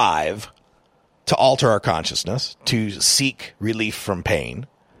drive to alter our consciousness, to seek relief from pain.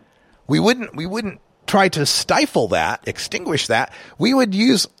 We wouldn't try to stifle that, extinguish that. We would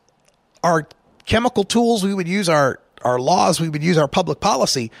use our chemical tools, we would use our laws, we would use our public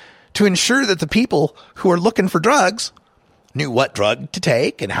policy to ensure that the people who are looking for drugs knew what drug to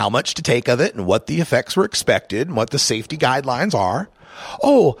take and how much to take of it and what the effects were expected and what the safety guidelines are.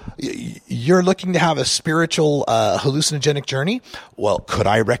 Oh, you're looking to have a spiritual hallucinogenic journey? Well, could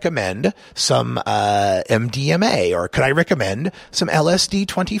I recommend some MDMA, or could I recommend some LSD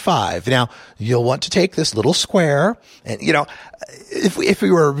 25? Now, you'll want to take this little square, and if we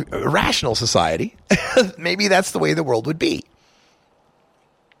were a rational society, maybe that's the way the world would be.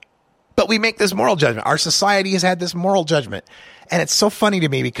 But we make this moral judgment. Our society has had this moral judgment. And it's so funny to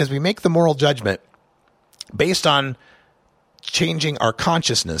me because we make the moral judgment based on changing our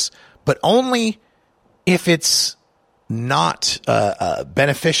consciousness, but only if it's not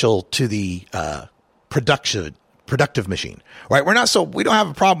beneficial to the productive machine, right? We don't have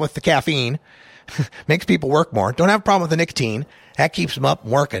a problem with the caffeine. Makes people work more. Don't have a problem with the nicotine. That keeps them up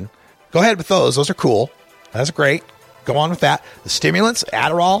and working. Go ahead with those. Those are cool. That's great. Go on with that. The stimulants,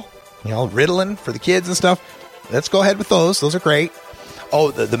 Adderall, Ritalin for the kids and stuff. Let's go ahead with those. Those are great.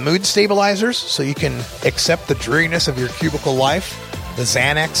 Oh, the mood stabilizers, so you can accept the dreariness of your cubicle life. The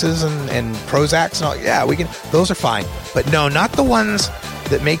Xanaxes and Prozacs and all. Yeah, we can. Those are fine. But no, not the ones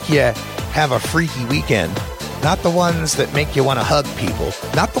that make you have a freaky weekend. Not the ones that make you want to hug people.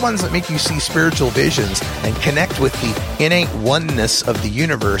 Not the ones that make you see spiritual visions and connect with the innate oneness of the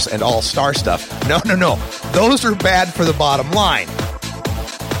universe and all star stuff. No. Those are bad for the bottom line.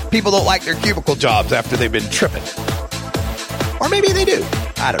 People don't like their cubicle jobs after they've been tripping. Or maybe they do.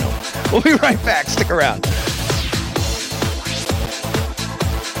 I don't know. We'll be right back. Stick around.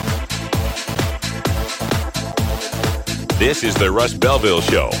 This is the Russ Belville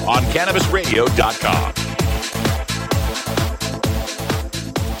Show on CannabisRadio.com.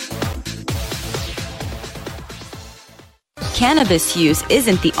 Cannabis use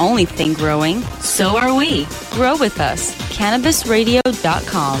isn't the only thing growing. So are we. Grow with us.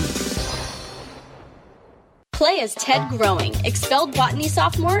 CannabisRadio.com. Play as Ted Growing, expelled botany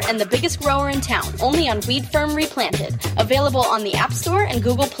sophomore and the biggest grower in town, only on Weed Firm Replanted. Available on the App Store and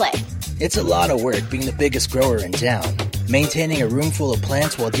Google Play. It's a lot of work being the biggest grower in town. Maintaining a room full of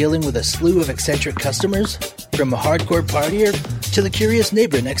plants while dealing with a slew of eccentric customers? From a hardcore partier to the curious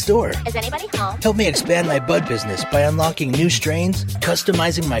neighbor next door. Is anybody home? Help me expand my bud business by unlocking new strains,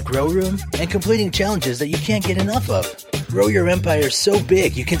 customizing my grow room, and completing challenges that you can't get enough of. Grow your empire so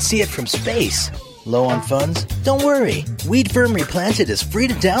big you can see it from space. Low on funds? Don't worry. Weed Firm Replanted is free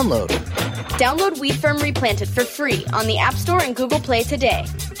to download. Download Weed Firm Replanted for free on the App Store and Google Play today.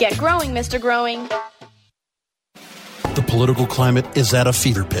 Get growing, Mr. Growing. The political climate is at a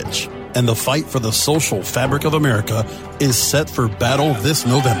fever pitch, and the fight for the social fabric of America is set for battle this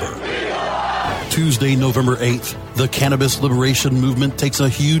November. Tuesday, November 8th, the cannabis liberation movement takes a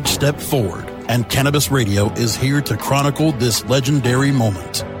huge step forward, and Cannabis Radio is here to chronicle this legendary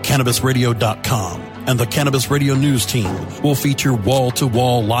moment. CannabisRadio.com and the Cannabis Radio News team will feature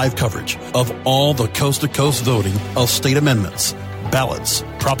wall-to-wall live coverage of all the coast-to-coast voting of state amendments, ballots,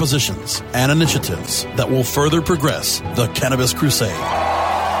 propositions, and initiatives that will further progress the cannabis crusade.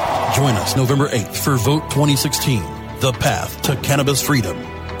 Join us November 8th for Vote 2016, The Path to Cannabis Freedom,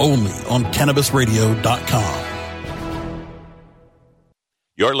 only on CannabisRadio.com.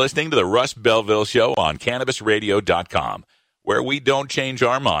 You're listening to the Russ Belville Show on CannabisRadio.com, where we don't change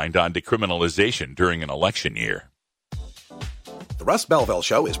our mind on decriminalization during an election year. The Russ Belville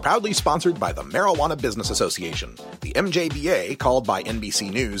Show is proudly sponsored by the Marijuana Business Association. The MJBA, called by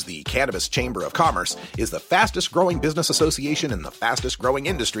NBC News the Cannabis Chamber of Commerce, is the fastest growing business association in the fastest growing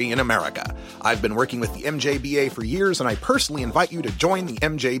industry in America. I've been working with the MJBA for years, and I personally invite you to join the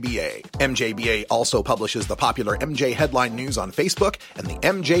MJBA. MJBA also publishes the popular MJ Headline News on Facebook and the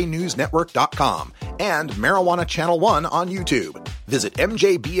MJNewsNetwork.com and Marijuana Channel 1 on YouTube. Visit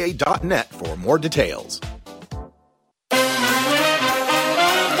mjba.net for more details.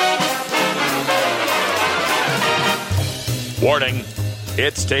 Warning,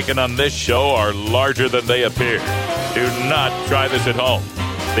 hits taken on this show are larger than they appear. Do not try this at home.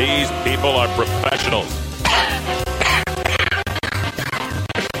 These people are professionals.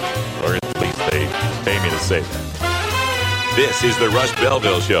 Or at least they pay me to say that. This is the Russ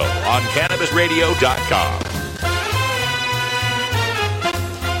Belville Show on CannabisRadio.com.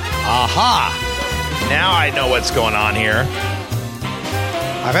 Aha! Now I know what's going on here.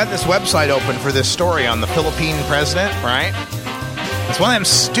 I've had this website open for this story on the Philippine president, right? It's one of them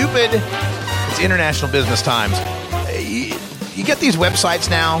stupid, it's International Business Times. You get these websites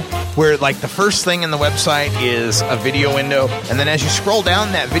now where, like, the first thing in the website is a video window, and then as you scroll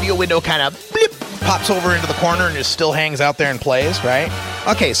down, that video window kind of pops over into the corner and just still hangs out there and plays, right?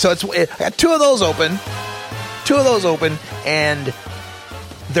 Okay, so I got two of those open, and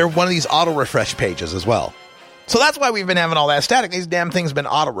they're one of these auto-refresh pages as well. So that's why we've been having all that static. These damn things have been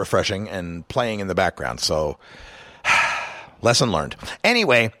auto-refreshing and playing in the background, so lesson learned.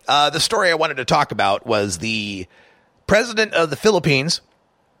 Anyway, the story I wanted to talk about was the president of the Philippines,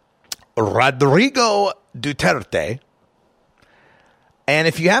 Rodrigo Duterte. And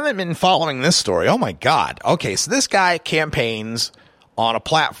if you haven't been following this story, oh my God. Okay, so this guy campaigns on a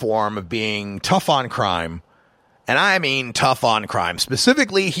platform of being tough on crime. And I mean tough on crime.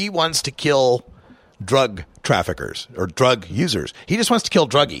 Specifically, he wants to kill drug traffickers or drug users. He just wants to kill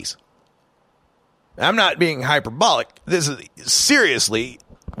druggies. I'm not being hyperbolic. This is seriously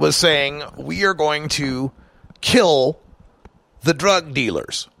was saying we are going to kill the drug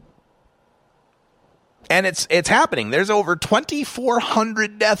dealers. And it's happening. There's over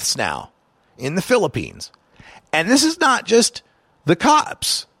 2,400 deaths now in the Philippines. And this is not just the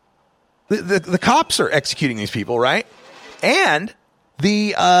cops. The cops are executing these people, right? And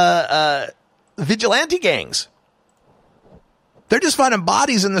the vigilante gangs. They're just finding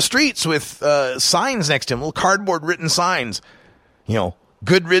bodies in the streets with signs next to them, little cardboard written signs. You know,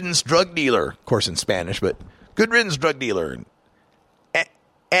 good riddance drug dealer, of course in Spanish, but good riddance drug dealer.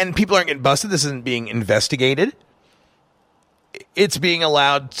 And people aren't getting busted. This isn't being investigated. It's being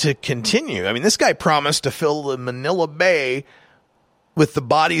allowed to continue. I mean, this guy promised to fill the Manila Bay with the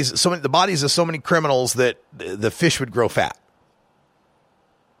bodies of so many criminals that the fish would grow fat.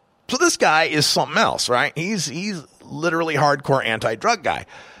 So this guy is something else, right? He's literally hardcore anti-drug guy.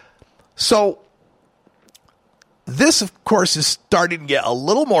 So this, of course, is starting to get a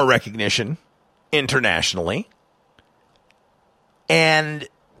little more recognition internationally. And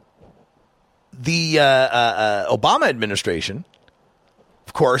the Obama administration,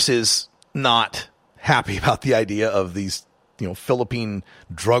 of course, is not happy about the idea of these, Philippine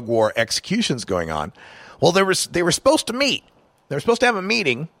drug war executions going on. Well, they were supposed to meet. They were supposed to have a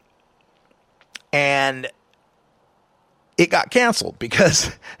meeting, and it got canceled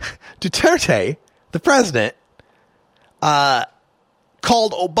because Duterte, the president,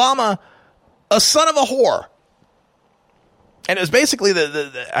 called Obama a son of a whore. And it was basically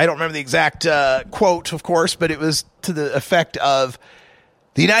I don't remember the exact quote, of course, but it was to the effect of,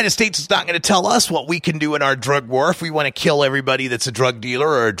 the United States is not going to tell us what we can do in our drug war if we want to kill everybody that's a drug dealer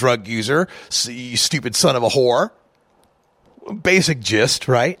or a drug user. So, you stupid son of a whore. Basic gist,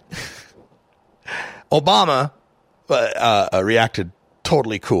 right? Obama reacted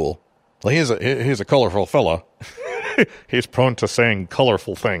totally cool. Well, he's a colorful fella. He's prone to saying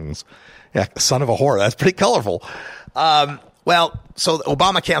colorful things. Yeah, son of a whore. That's pretty colorful. Well, so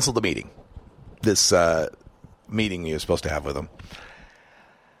Obama canceled the meeting. This meeting he was supposed to have with him.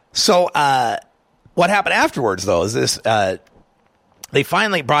 So what happened afterwards, though, is this: they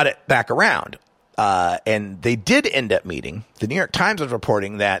finally brought it back around, and they did end up meeting. The New York Times was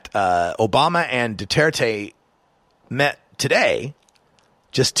reporting that Obama and Duterte met today,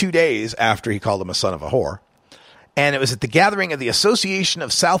 just 2 days after he called him a son of a whore, and it was at the gathering of the Association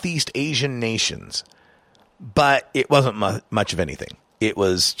of Southeast Asian Nations. But it wasn't much of anything. It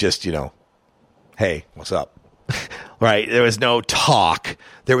was just, hey, what's up? Right? There was no talk.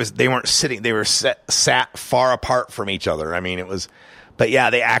 They weren't sitting. They were sat far apart from each other. I mean, it was, but yeah,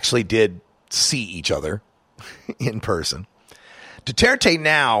 they actually did see each other in person. Duterte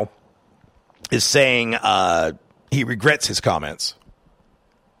now is saying he regrets his comments.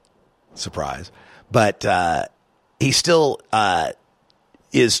 Surprise. But he still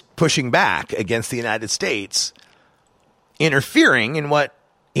is pushing back against the United States interfering in what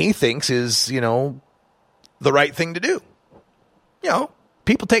he thinks is, the right thing to do.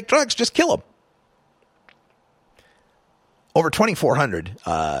 People take drugs, just kill them. Over 2,400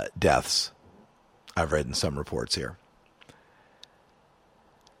 deaths, I've read in some reports here.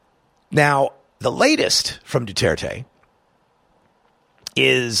 Now, the latest from Duterte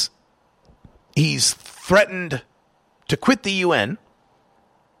is he's threatened to quit the UN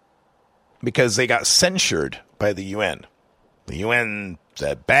because they got censured by the UN. The UN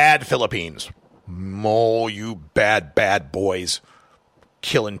said, bad Philippines. Oh, you bad, bad boys.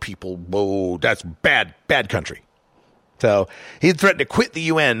 killing people. Whoa, that's bad country. So he threatened to quit the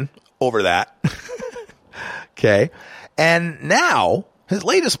UN over that. Okay. And now his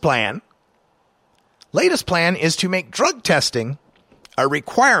latest plan is to make drug testing a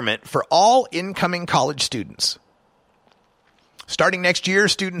requirement for all incoming college students. Starting next year,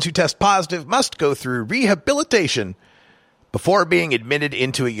 students who test positive must go through rehabilitation before being admitted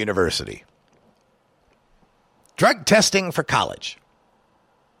into a university. Drug testing for college.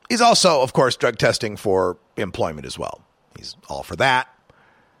 He's also, of course, drug testing for employment as well. He's all for that.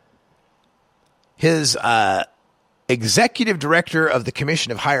 His executive director of the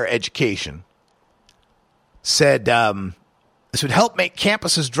Commission of Higher Education said this would help make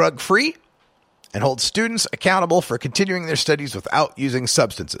campuses drug-free and hold students accountable for continuing their studies without using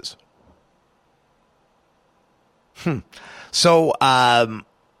substances. So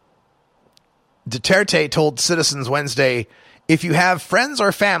Duterte told citizens Wednesday, if you have friends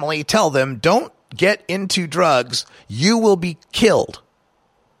or family, tell them, don't get into drugs, you will be killed.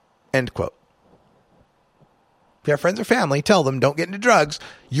 End quote. If you have friends or family, tell them, don't get into drugs,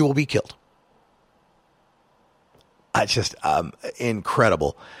 you will be killed. It's just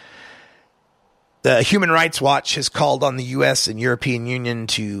incredible. The Human Rights Watch has called on the U.S. and European Union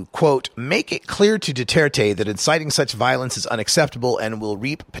to, quote, make it clear to Duterte that inciting such violence is unacceptable and will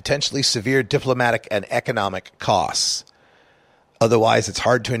reap potentially severe diplomatic and economic costs. Otherwise, it's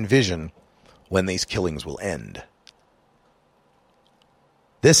hard to envision when these killings will end.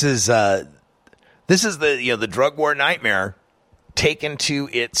 This is the the drug war nightmare taken to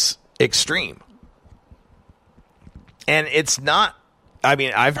its extreme. And it's not, I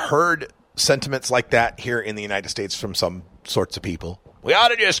mean, I've heard sentiments like that here in the United States from some sorts of people. We ought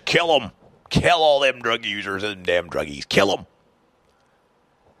to just kill them. Kill all them drug users and damn druggies. Kill them.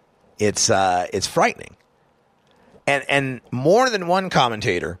 It's frightening. And more than one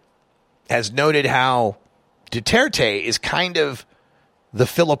commentator has noted how Duterte is kind of the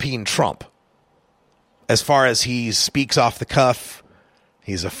Philippine Trump. As far as he speaks off the cuff,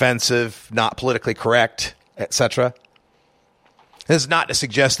 he's offensive, not politically correct, etc. This is not to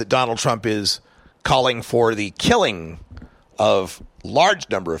suggest that Donald Trump is calling for the killing of large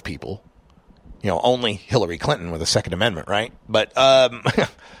number of people. You know, only Hillary Clinton with a Second Amendment, right? But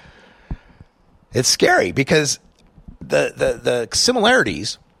it's scary because the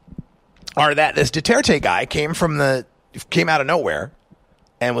similarities are that this Duterte guy came out of nowhere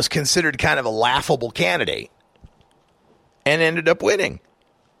and was considered kind of a laughable candidate and ended up winning.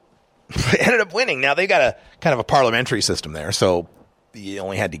 Now they got a kind of a parliamentary system there, so you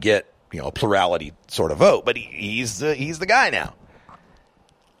only had to get a plurality sort of vote. But he's the guy now.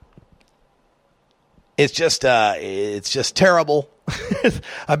 It's just terrible.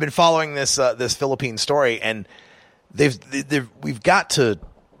 I've been following this Philippine story, and we've got to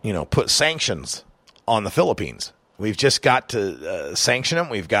put sanctions on the Philippines. We've just got to sanction them.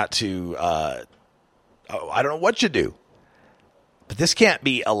 We've got to I don't know what you do. But this can't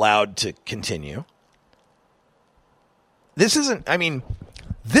be allowed to continue. This isn't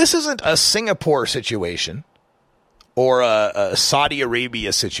a Singapore situation or a Saudi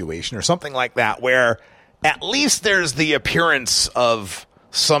Arabia situation or something like that where at least there's the appearance of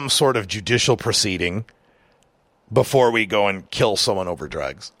some sort of judicial proceeding before we go and kill someone over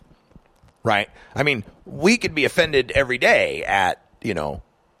drugs. Right? I mean, we could be offended every day at,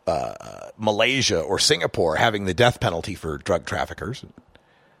 Malaysia or Singapore having the death penalty for drug traffickers.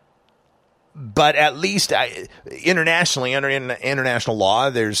 But at least internationally, under international law,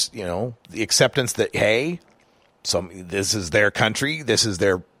 there's, the acceptance that, hey, this is their country, this is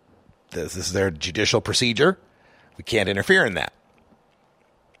their judicial procedure. We can't interfere in that.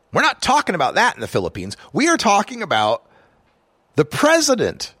 We're not talking about that in the Philippines. We are talking about the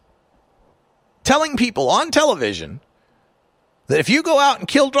president telling people on television that if you go out and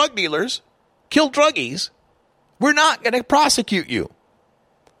kill drug dealers, kill druggies, we're not going to prosecute you.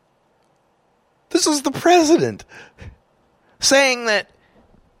 This is the president saying that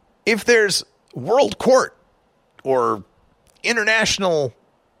if there's world court or international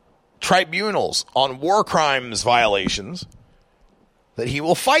tribunals on war crimes violations, that he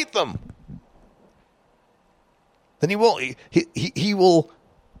will fight them. Then he will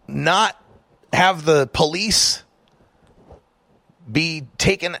not have the police be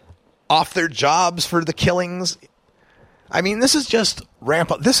taken off their jobs for the killings. I mean, this is just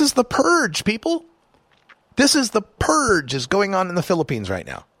rampant. This is the purge, people. This is the purge is going on in the Philippines right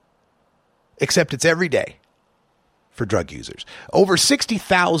now. Except it's every day for drug users. Over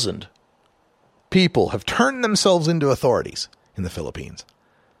 60,000 people have turned themselves into authorities in the Philippines.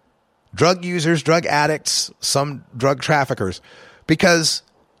 Drug users, drug addicts, some drug traffickers, because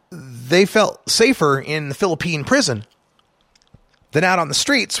they felt safer in the Philippine prison than out on the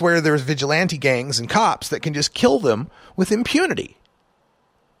streets where there's vigilante gangs and cops that can just kill them with impunity.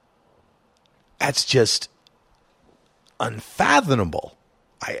 That's just unfathomable.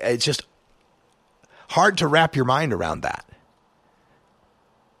 It's just hard to wrap your mind around that.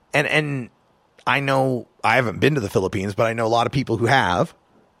 And I know I haven't been to the Philippines, but I know a lot of people who have,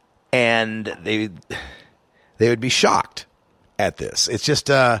 and they would be shocked at this. It's just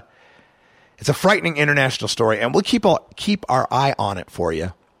it's a frightening international story, and we'll keep our eye on it for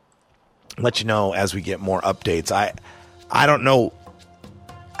you. Let you know as we get more updates. I don't know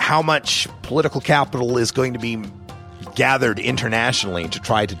how much political capital is going to be gathered internationally to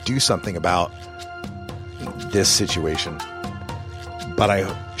try to do something about this situation, but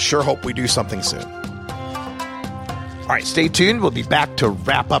I sure hope we do something soon. All right, stay tuned. We'll be back to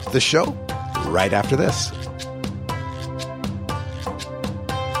wrap up the show right after this.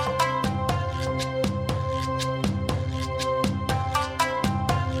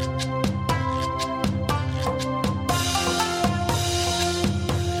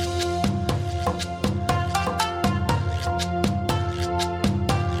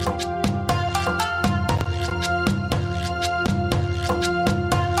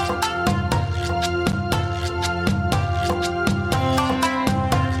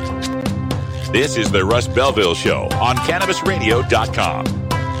 This is the Russ Belville Show on CannabisRadio.com.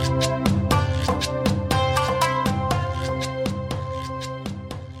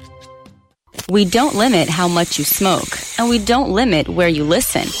 We don't limit how much you smoke, and we don't limit where you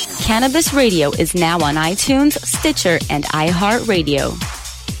listen. Cannabis Radio is now on iTunes, Stitcher, and iHeartRadio.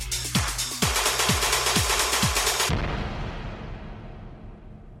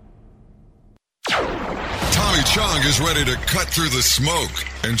 Chung is ready to cut through the smoke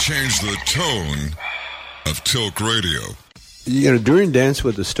and change the tone of Tilk Radio. You know, during Dance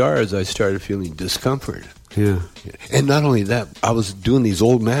with the Stars, I started feeling discomfort. Yeah. And not only that, I was doing these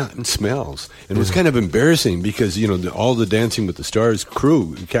old man smells. And it was kind of embarrassing because, you know, all the Dancing with the Stars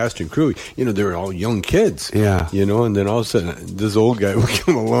crew, cast and crew, you know, they were all young kids. Yeah. You know, and then all of a sudden, this old guy would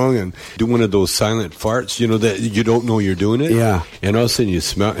come along and do one of those silent farts, you know, that you don't know you're doing it. Yeah. And all of a sudden you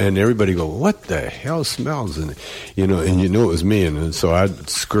smell, and everybody go, what the hell smells? And, you know it was me. And so I'd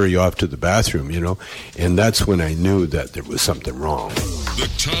scurry off to the bathroom, you know. And that's when I knew that there was something wrong. The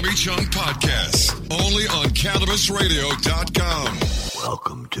Tommy Chung Podcast, only on CannabisRadio.com.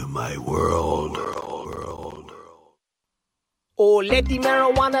 Welcome to my world. Oh, let the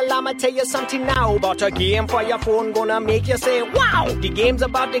marijuana llama tell you something now about a game for your phone gonna make you say, wow! The game's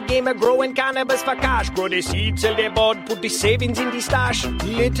about the game of growing cannabis for cash. Grow the seed, sell the bud, put the savings in the stash.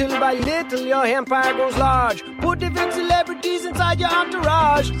 Little by little, your empire grows large. Put the big celebrities inside your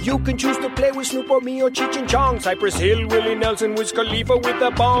entourage. You can choose to play with Snoop or me or Cheech and Chong, Cypress Hill, Willie Nelson, Wiz Khalifa with a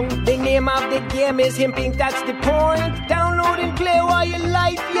bong. The name of the game is Hemp Inc., that's the point. Download and play while you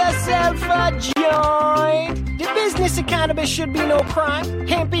light yourself a joint. The business of cannabis should be no crime.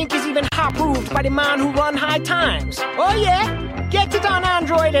 Hemp Inc. is even hot-proofed by the man who run High Times. Oh yeah? Get it on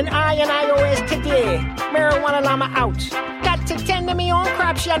Android and iOS today. Marijuana llama out. Got to tend to me own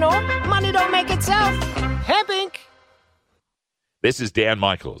crops, you know. Money don't make itself. Hemp Inc. This is Dan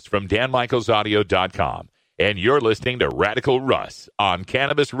Michaels from DanMichaelsAudio.com, and you're listening to Radical Russ on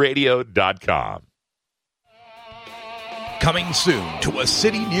CannabisRadio.com. Coming soon to a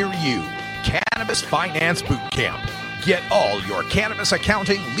city near you, Cannabis Finance Boot Camp. Get all your cannabis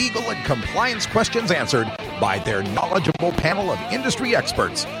accounting, legal, and compliance questions answered by their knowledgeable panel of industry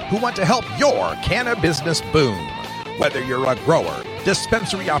experts who want to help your cannabis business boom. Whether you're a grower,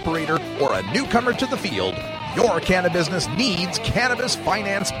 dispensary operator, or a newcomer to the field, your cannabis business needs Cannabis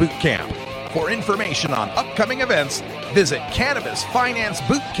Finance Boot Camp. For information on upcoming events, visit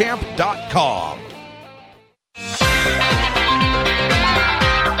CannabisFinanceBootCamp.com.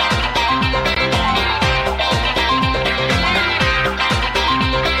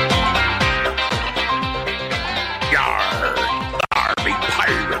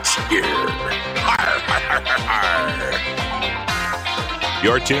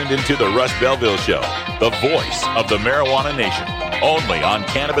 You're tuned into the Russ Belville Show, the voice of the marijuana nation, only on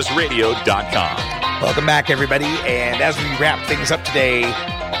CannabisRadio.com. Welcome back, everybody. And as we wrap things up today,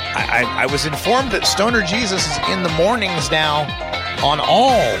 I was informed that Stoner Jesus is in the mornings now on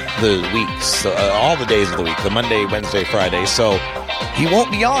all the weeks, all the days of the week, the Monday, Wednesday, Friday. So he won't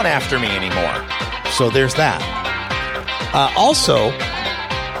be on after me anymore. So there's that. Also,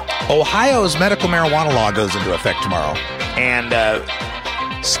 Ohio's medical marijuana law goes into effect tomorrow. And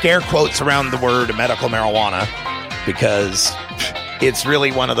scare quotes around the word medical marijuana because it's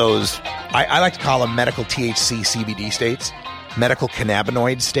really one of those, I like to call them medical THC CBD states. medical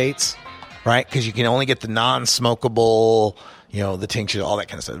cannabinoid states, right? Because you can only get the non-smokable, the tincture, all that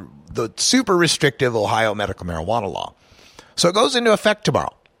kind of stuff. The super restrictive Ohio medical marijuana law. So it goes into effect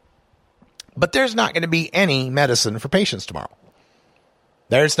tomorrow. But there's not going to be any medicine for patients tomorrow.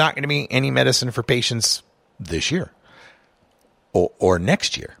 There's not going to be any medicine for patients this year or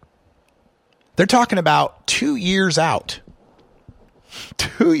next year. They're talking about 2 years out.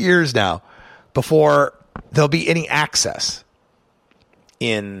 2 years now before there'll be any access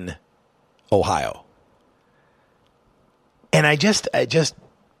in Ohio. And it just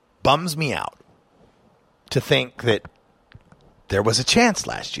bums me out to think that there was a chance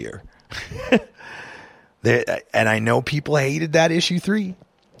last year. And I know people hated that issue 3,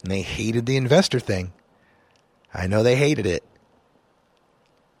 and they hated the investor thing. I know they hated it.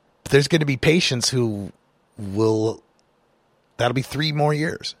 But there's going to be patients who that'll be 3 more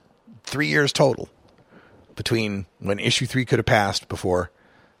years. 3 years total between when issue 3 could have passed before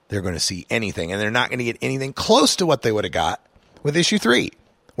they're going to see anything. And they're not going to get anything close to what they would have got with issue 3,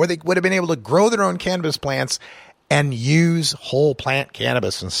 where they would have been able to grow their own cannabis plants and use whole plant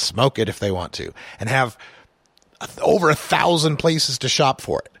cannabis and smoke it if they want to, and have over 1,000 places to shop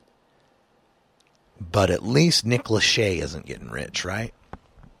for it. But at least Nick Lachey isn't getting rich, right?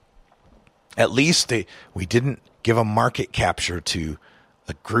 At least we didn't give a market capture to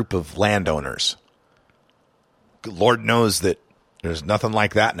a group of landowners. Lord knows that there's nothing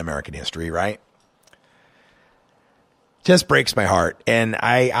like that in American history, right? Just breaks my heart. And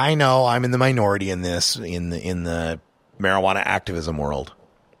I know I'm in the minority in this, in the marijuana activism world.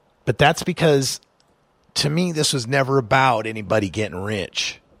 But that's because, to me, this was never about anybody getting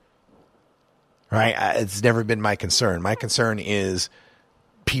rich. Right? It's never been my concern. My concern is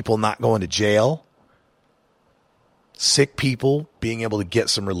people not going to jail, sick people being able to get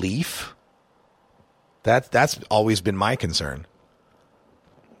some relief. That's always been my concern.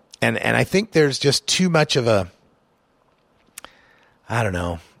 And I think there's just too much of a, I don't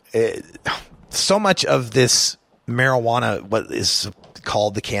know, so much of this marijuana, what is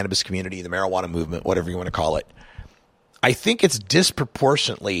called the cannabis community, the marijuana movement, whatever you want to call it, I think it's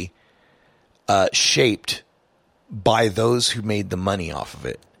disproportionately shaped by those who made the money off of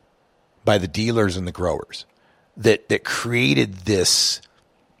it, by the dealers and the growers that created this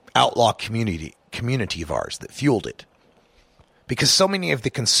outlaw community of ours that fueled it. Because so many of the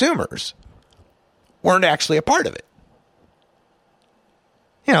consumers weren't actually a part of it.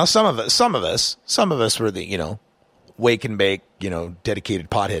 Some of us were the, wake and bake,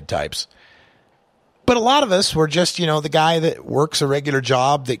 dedicated pothead types. But a lot of us were just, the guy that works a regular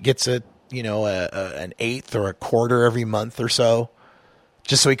job that gets an eighth or a quarter every month or so,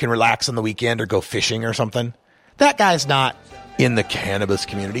 just so he can relax on the weekend or go fishing or something. That guy's not in the cannabis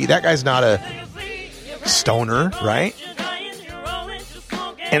community. That guy's not a stoner, right?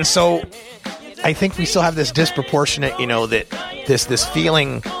 And so I think we still have this disproportionate, that this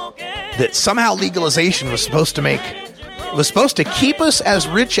feeling that somehow legalization was supposed to keep us as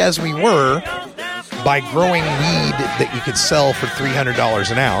rich as we were by growing weed that you could sell for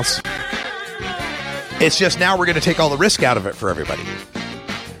 $300 an ounce. It's just now we're going to take all the risk out of it for everybody.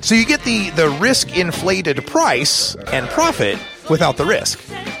 So you get the risk inflated price and profit without the risk.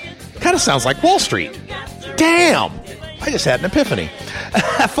 Kind of sounds like Wall Street. Damn! I just had an epiphany.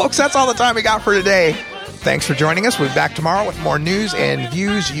 Folks, that's all the time we got for today. Thanks for joining us. We'll be back tomorrow with more news and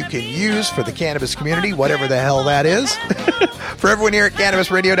views you can use for the cannabis community, whatever the hell that is. For everyone here at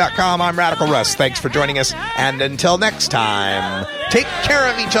CannabisRadio.com, I'm Radical Russ. Thanks for joining us. And until next time, take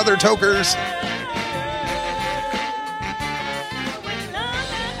care of each other, tokers.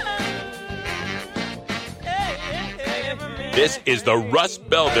 This is the Russ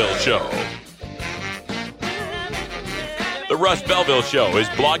Belville Show. The Russ Belville Show is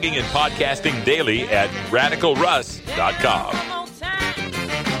blogging and podcasting daily at RadicalRuss.com.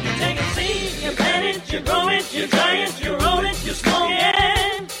 You take a seed, you plant it, you grow it, you dry it, you roll it, you smoke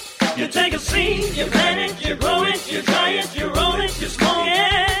it. You take a seed, you plant it, you grow it, you dry it, you roll it, you smoke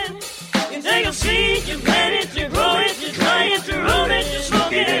it. You take a seed, you plant it, you grow it.